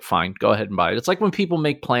buy it, fine, go ahead and buy it. It's like when people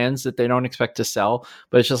make plans that they don't expect to sell,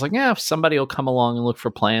 but it's just like, if somebody will come along and look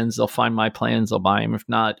for plans, they'll find my plans, they'll buy them. If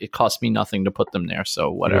not, it costs me nothing to put them there,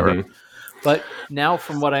 so whatever. Mm-hmm. But now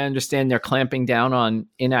from what I understand, they're clamping down on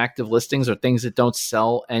inactive listings or things that don't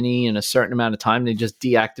sell any in a certain amount of time. They just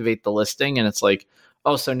deactivate the listing, and it's like,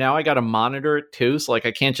 so now I got to monitor it too. So like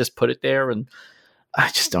I can't just put it there, and I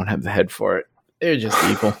just don't have the head for it. They're just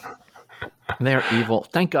evil. They're evil.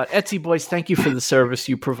 Thank God. Etsy boys, thank you for the service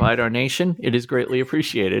you provide our nation. It is greatly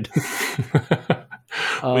appreciated.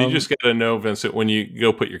 Well, you just got to know, Vincent, when you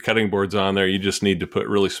go put your cutting boards on there, you just need to put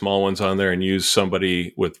really small ones on there and use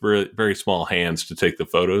somebody with very, very small hands to take the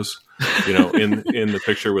photos, in the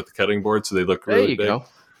picture with the cutting board, so they look really big. There you go.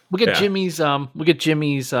 We'll get Jimmy's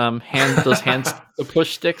those hands, the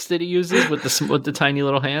push sticks that he uses with the tiny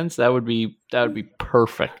little hands. That would be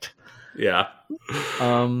perfect. Yeah.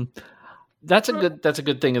 That's a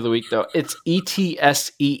good thing of the week though. It's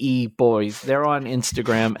ETSEE boys. They're on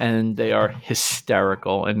Instagram and they are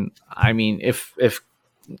hysterical. And I mean, if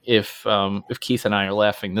Keith and I are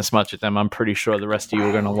laughing this much at them, I'm pretty sure the rest of you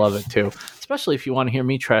are going to love it too. Especially if you want to hear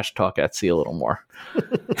me trash talk Etsy a little more.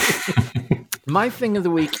 My thing of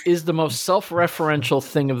the week is the most self-referential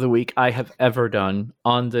thing of the week I have ever done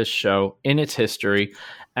on this show in its history.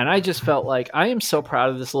 And I just felt like I am so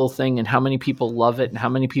proud of this little thing and how many people love it and how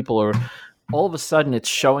many people are all of a sudden it's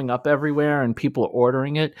showing up everywhere and people are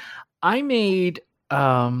ordering it. I made,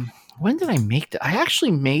 when did I make that? I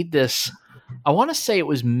actually made this, I want to say it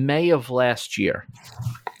was May of last year.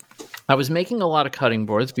 I was making a lot of cutting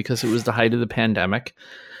boards because it was the height of the pandemic.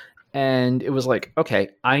 And it was like,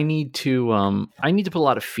 okay, I need to put a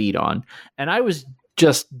lot of feet on. And I was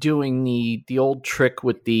just doing the old trick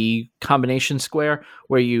with the combination square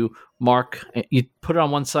where you put it on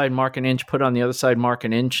one side, mark an inch, put it on the other side, mark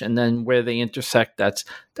an inch, and then where they intersect, that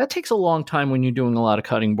takes a long time when you're doing a lot of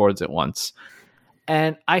cutting boards at once.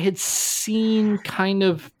 And I had seen kind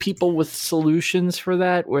of people with solutions for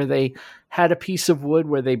that, where they had a piece of wood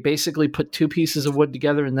where they basically put two pieces of wood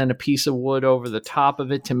together and then a piece of wood over the top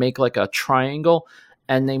of it to make like a triangle.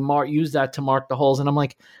 And they use that to mark the holes. And I'm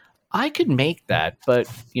like, I could make that, but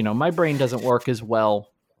my brain doesn't work as well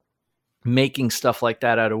making stuff like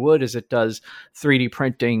that out of wood as it does 3D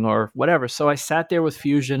printing or whatever. So I sat there with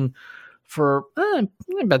Fusion for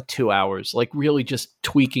about 2 hours, like really just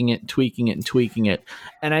tweaking it.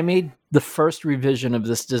 And I made the first revision of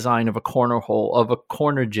this design of a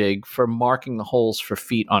corner jig for marking the holes for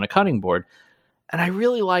feet on a cutting board. And I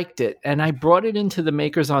really liked it. And I brought it into the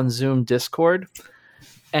Makers on Zoom Discord.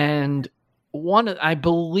 And I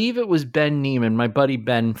believe it was Ben Neiman, my buddy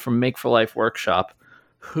Ben from Make for Life Workshop,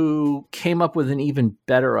 who came up with an even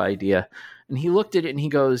better idea. And he looked at it and he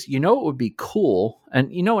goes, it would be cool.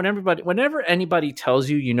 And whenever anybody tells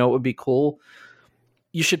you, it would be cool,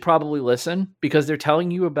 you should probably listen, because they're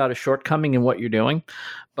telling you about a shortcoming in what you're doing.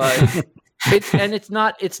 But it's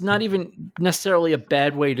not even necessarily a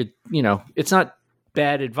bad way to, it's not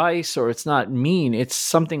bad advice or it's not mean. It's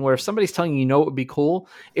something where if somebody's telling you, it would be cool,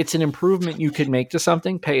 it's an improvement you could make to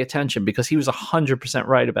something, pay attention, because he was 100%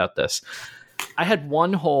 right about this. I had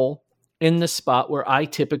one hole in the spot where I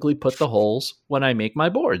typically put the holes when I make my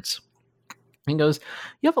boards. He goes,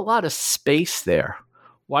 you have a lot of space there.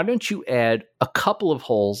 Why don't you add a couple of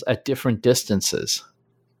holes at different distances?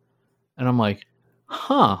 And I'm like,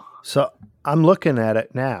 huh. So I'm looking at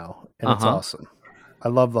it now, and it's awesome. I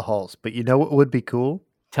love the holes. But you know what would be cool?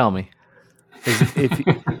 Tell me.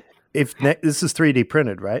 If this is 3D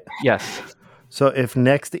printed, right? Yes. So if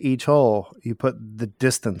next to each hole, you put the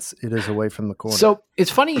distance it is away from the corner. So it's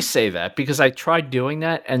funny you say that, because I tried doing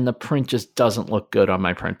that and the print just doesn't look good on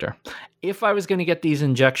my printer. If I was going to get these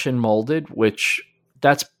injection molded, which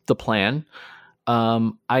that's the plan,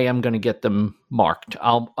 I am going to get them marked.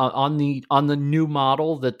 I'll on the new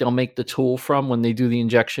model that they'll make the tool from when they do the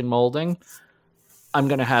injection molding, I'm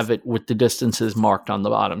going to have it with the distances marked on the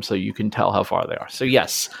bottom so you can tell how far they are. So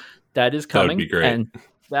yes, that is coming. That would be great. And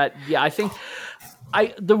I think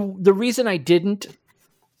the reason I didn't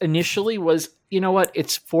initially was,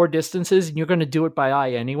 it's 4 distances and you're going to do it by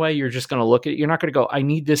eye anyway. You're just going to look at it. You're not going to go, I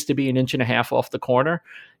need this to be 1.5 inches off the corner.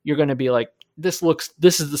 You're going to be like, this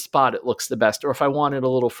is the spot it looks the best. Or if I want it a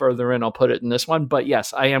little further in, I'll put it in this one. But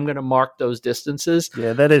yes, I am going to mark those distances.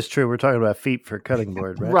 Yeah, that is true. We're talking about feet for cutting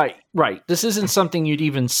board, right? Right. This isn't something you'd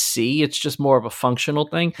even see. It's just more of a functional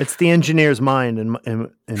thing. It's the engineer's mind in my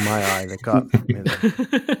eye that got me.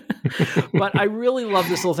 But I really love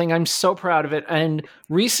this little thing. I'm so proud of it. And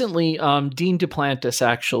recently, Dean Duplantis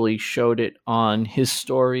actually showed it on his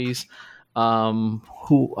stories.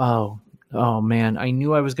 Oh man, I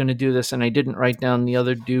knew I was going to do this and I didn't write down the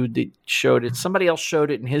other dude that showed it. Somebody else showed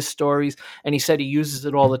it in his stories and he said he uses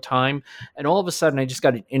it all the time. And all of a sudden I just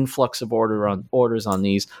got an influx of orders on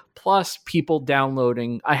these. Plus people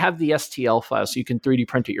downloading. I have the STL file so you can 3D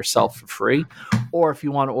print it yourself for free. Or if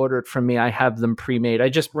you want to order it from me, I have them pre-made. I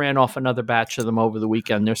just ran off another batch of them over the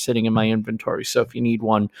weekend. They're sitting in my inventory. So if you need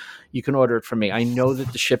one, you can order it from me. I know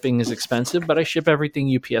that the shipping is expensive, but I ship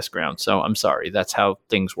everything UPS ground. So I'm sorry. That's how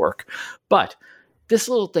things work. But this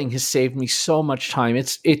little thing has saved me so much time.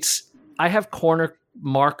 I have corner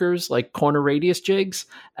markers, like corner radius jigs,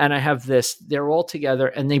 and I have this. They're all together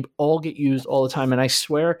and they all get used all the time. And I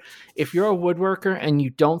swear, if you're a woodworker and you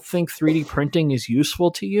don't think 3D printing is useful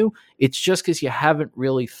to you, it's just because you haven't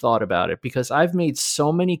really thought about it. Because I've made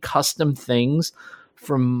so many custom things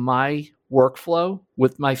from my workflow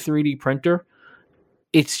with my 3D printer.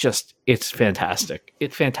 It's fantastic.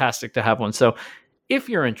 It's fantastic to have one. So if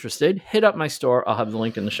you're interested, hit up my store. I'll have the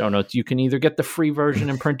link in the show notes. You can either get the free version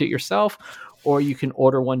and print it yourself, or you can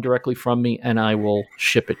order one directly from me and I will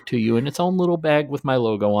ship it to you in its own little bag with my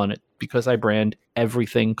logo on it, because I brand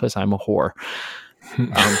everything because I'm a whore.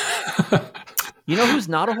 You know who's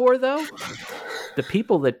not a whore, though? The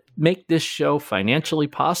people that make this show financially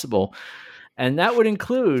possible. And that would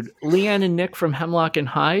include Leanne and Nick from Hemlock and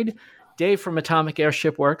Hyde, Dave from Atomic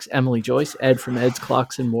Airship Works, Emily Joyce, Ed from Ed's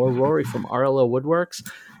Clocks and More, Rory from RLO Woodworks,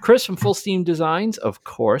 Chris from Full Steam Designs. Of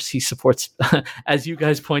course, he supports, as you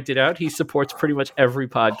guys pointed out, he supports pretty much every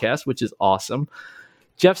podcast, which is awesome.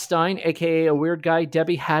 Jeff Stein, a.k.a. A Weird Guy,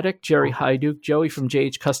 Debbie Haddock, Jerry Hyduke, Joey from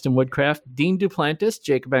JH Custom Woodcraft, Dean Duplantis,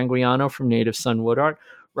 Jacob Anguiano from Native Son Wood Art,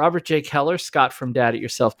 Robert J. Keller, Scott from Dad It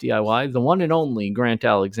Yourself DIY, the one and only Grant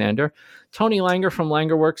Alexander, Tony Langer from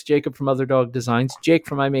Langerworks, Jacob from Other Dog Designs, Jake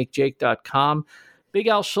from IMakeJake.com, Big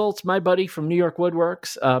Al Schultz, my buddy from New York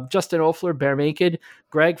Woodworks, Justin Ofler, Bear Naked,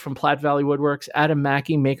 Greg from Platte Valley Woodworks, Adam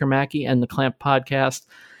Mackey, Maker Mackey, and the Clamp Podcast,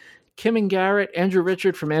 Kim and Garrett, Andrew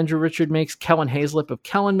Richard from Andrew Richard Makes, Kellen Hazlip of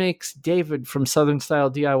Kellen Makes, David from Southern Style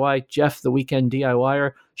DIY, Jeff the Weekend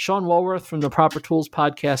DIYer, Sean Walworth from the Proper Tools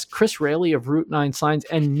Podcast, Chris Raley of Route 9 Signs,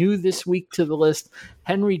 and new this week to the list,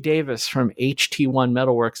 Henry Davis from HT1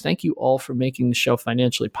 Metalworks. Thank you all for making the show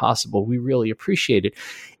financially possible. We really appreciate it.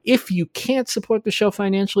 If you can't support the show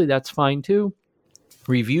financially, that's fine too.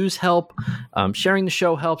 Reviews help, sharing the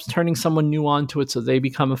show helps, turning someone new onto it so they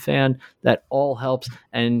become a fan, that all helps,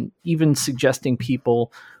 and even suggesting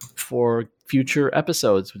people for future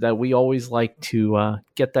episodes. That we always like to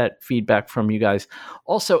get that feedback from you guys.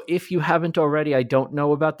 Also, if you haven't already, I don't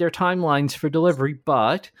know about their timelines for delivery,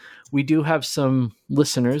 but we do have some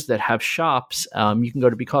listeners that have shops. You can go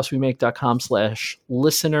to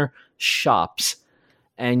becausewemake.com/listener shops,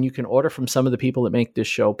 and you can order from some of the people that make this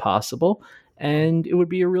show possible. And it would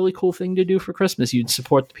be a really cool thing to do for Christmas. You'd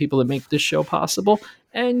support the people that make this show possible,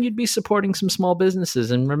 and you'd be supporting some small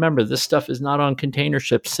businesses. And remember, this stuff is not on container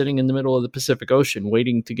ships sitting in the middle of the Pacific Ocean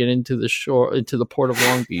waiting to get into the shore, into the port of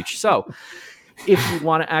Long Beach. So if you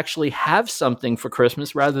want to actually have something for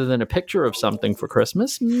Christmas rather than a picture of something for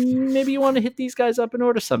Christmas, maybe you want to hit these guys up and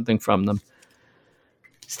order something from them.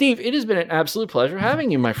 Steve, it has been an absolute pleasure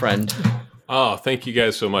having you, my friend. Oh, thank you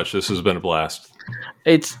guys so much. This has been a blast.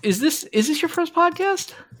 Is this your first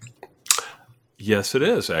podcast? Yes, it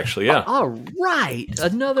is actually. Yeah. All right,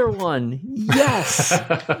 another one. Yes.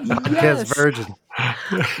 Podcast virgin.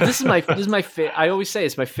 This is my I always say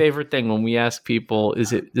it's my favorite thing when we ask people,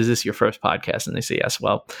 is this your first podcast? And they say yes.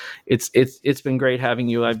 Well, it's been great having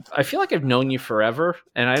you. I feel like I've known you forever,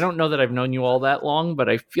 and I don't know that I've known you all that long, but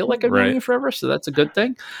I feel like I've known you forever, so that's a good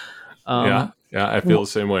thing. Yeah, I feel the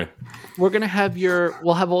same way. We're going to have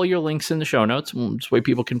we'll have all your links in the show notes. This way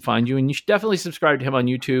people can find you. And you should definitely subscribe to him on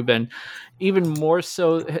YouTube. And even more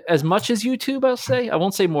so, as much as YouTube, I'll say. I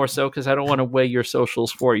won't say more so because I don't want to weigh your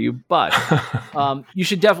socials for you. But you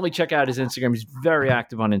should definitely check out his Instagram. He's very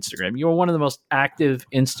active on Instagram. You're one of the most active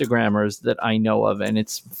Instagrammers that I know of. And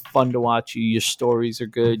it's fun to watch you. Your stories are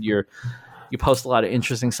good. You post a lot of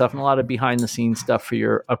interesting stuff, and a lot of behind-the-scenes stuff for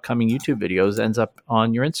your upcoming YouTube videos ends up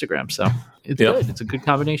on your Instagram. So it's good. It's a good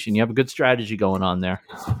combination. You have a good strategy going on there.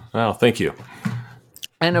 Wow, thank you.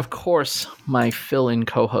 And, of course, my fill-in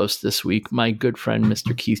co-host this week, my good friend,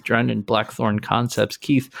 Mr. Keith Drennan, Blackthorn Concepts.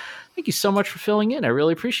 Keith, thank you so much for filling in. I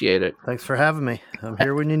really appreciate it. Thanks for having me. I'm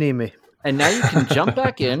here when you need me. And now you can jump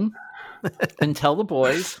back in and tell the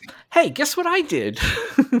boys, hey, guess what I did?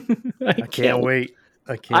 I can't wait.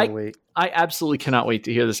 I can't wait. I absolutely cannot wait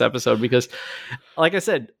to hear this episode because, like I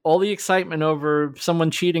said, all the excitement over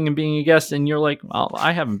someone cheating and being a guest, and you're like, well,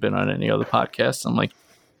 I haven't been on any other podcasts. I'm like,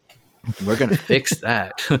 we're going to fix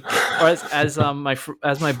that. Or as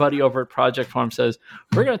my buddy over at Project Farm says,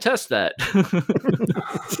 we're going to test that.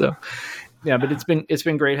 So, yeah, but it's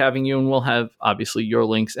been great having you, and we'll have obviously your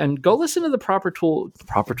links. And go listen to the Proper Tools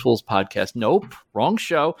podcast. Nope, wrong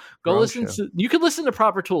show. You can listen to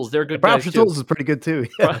Proper Tools. They're good. Proper Tools is pretty good too.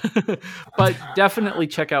 Yeah. But definitely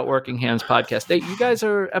check out Working Hands podcast. You guys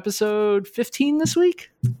are episode 15 this week?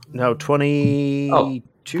 No,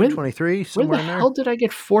 22, 23, somewhere in there. Where the hell did I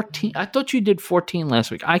get 14? I thought you did 14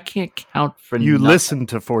 last week. I can't count for you. Nothing. Listened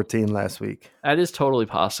to 14 last week. That is totally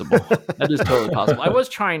possible. I was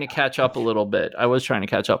trying to catch up a little bit.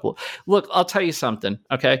 Look, I'll tell you something,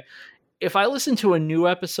 okay? If I listen to a new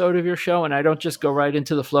episode of your show and I don't just go right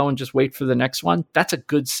into the flow and just wait for the next one, that's a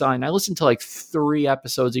good sign. I listened to like 3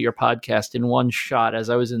 episodes of your podcast in one shot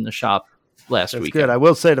as I was in the shop last week. That's good. I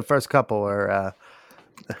will say the first couple are...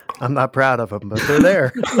 I'm not proud of them, but they're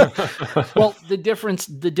there. Well, the difference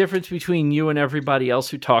between you and everybody else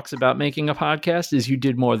who talks about making a podcast is you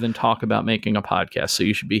did more than talk about making a podcast, so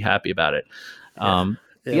you should be happy about it. We're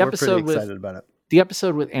pretty excited about it. The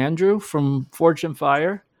episode with Andrew from Forged in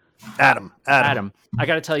Fire. Adam. I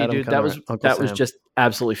got to tell you, dude, that was just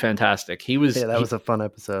absolutely fantastic. That was a fun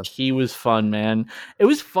episode. He was fun, man. It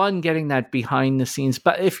was fun getting that behind the scenes.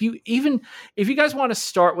 But if you guys want to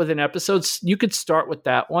start with an episode, you could start with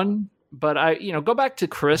that one. But go back to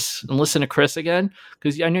Chris and listen to Chris again,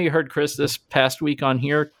 because I know you heard Chris this past week on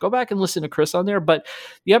here. Go back and listen to Chris on there. But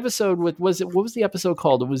the episode what was the episode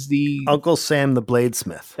called? It was the Uncle Sam the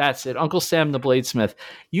Bladesmith. That's it, Uncle Sam the Bladesmith.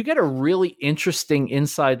 You get a really interesting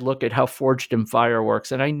inside look at how Forged in Fire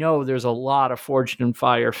works, and I know there's a lot of Forged in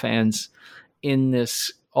Fire fans in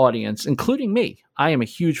this audience, including me. I am a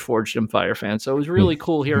huge Forged in Fire fan, so it was really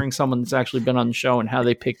cool hearing someone that's actually been on the show and how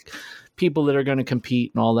they pick people that are going to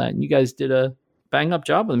compete and all that. And you guys did a bang up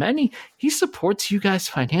job with him, and he supports you guys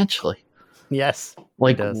financially. Yes.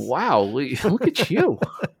 Like, wow, look at you.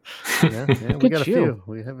 Yeah, we got a few.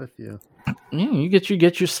 We have a few. Yeah, you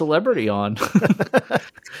get your celebrity on.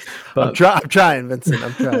 I'm trying, Vincent.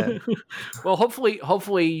 I'm trying. Well, hopefully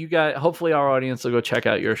our audience will go check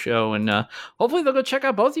out your show, and hopefully they'll go check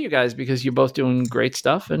out both of you guys, because you're both doing great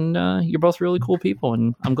stuff, and you're both really cool people,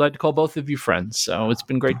 and I'm glad to call both of you friends. So it's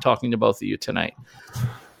been great talking to both of you tonight.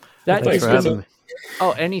 Thanks for having me.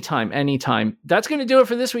 Oh, anytime. That's going to do it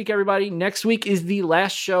for this week, everybody. Next week is the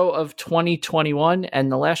last show of 2021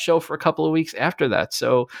 and the last show for a couple of weeks after that.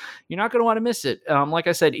 So you're not going to want to miss it. Like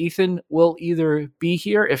I said, Ethan will either be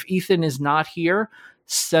here. If Ethan is not here,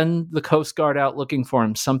 send the Coast Guard out looking for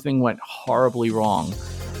him. Something went horribly wrong.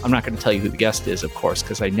 I'm not going to tell you who the guest is, of course,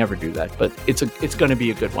 because I never do that. But it's going to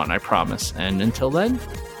be a good one, I promise. And until then,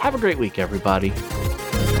 have a great week, everybody.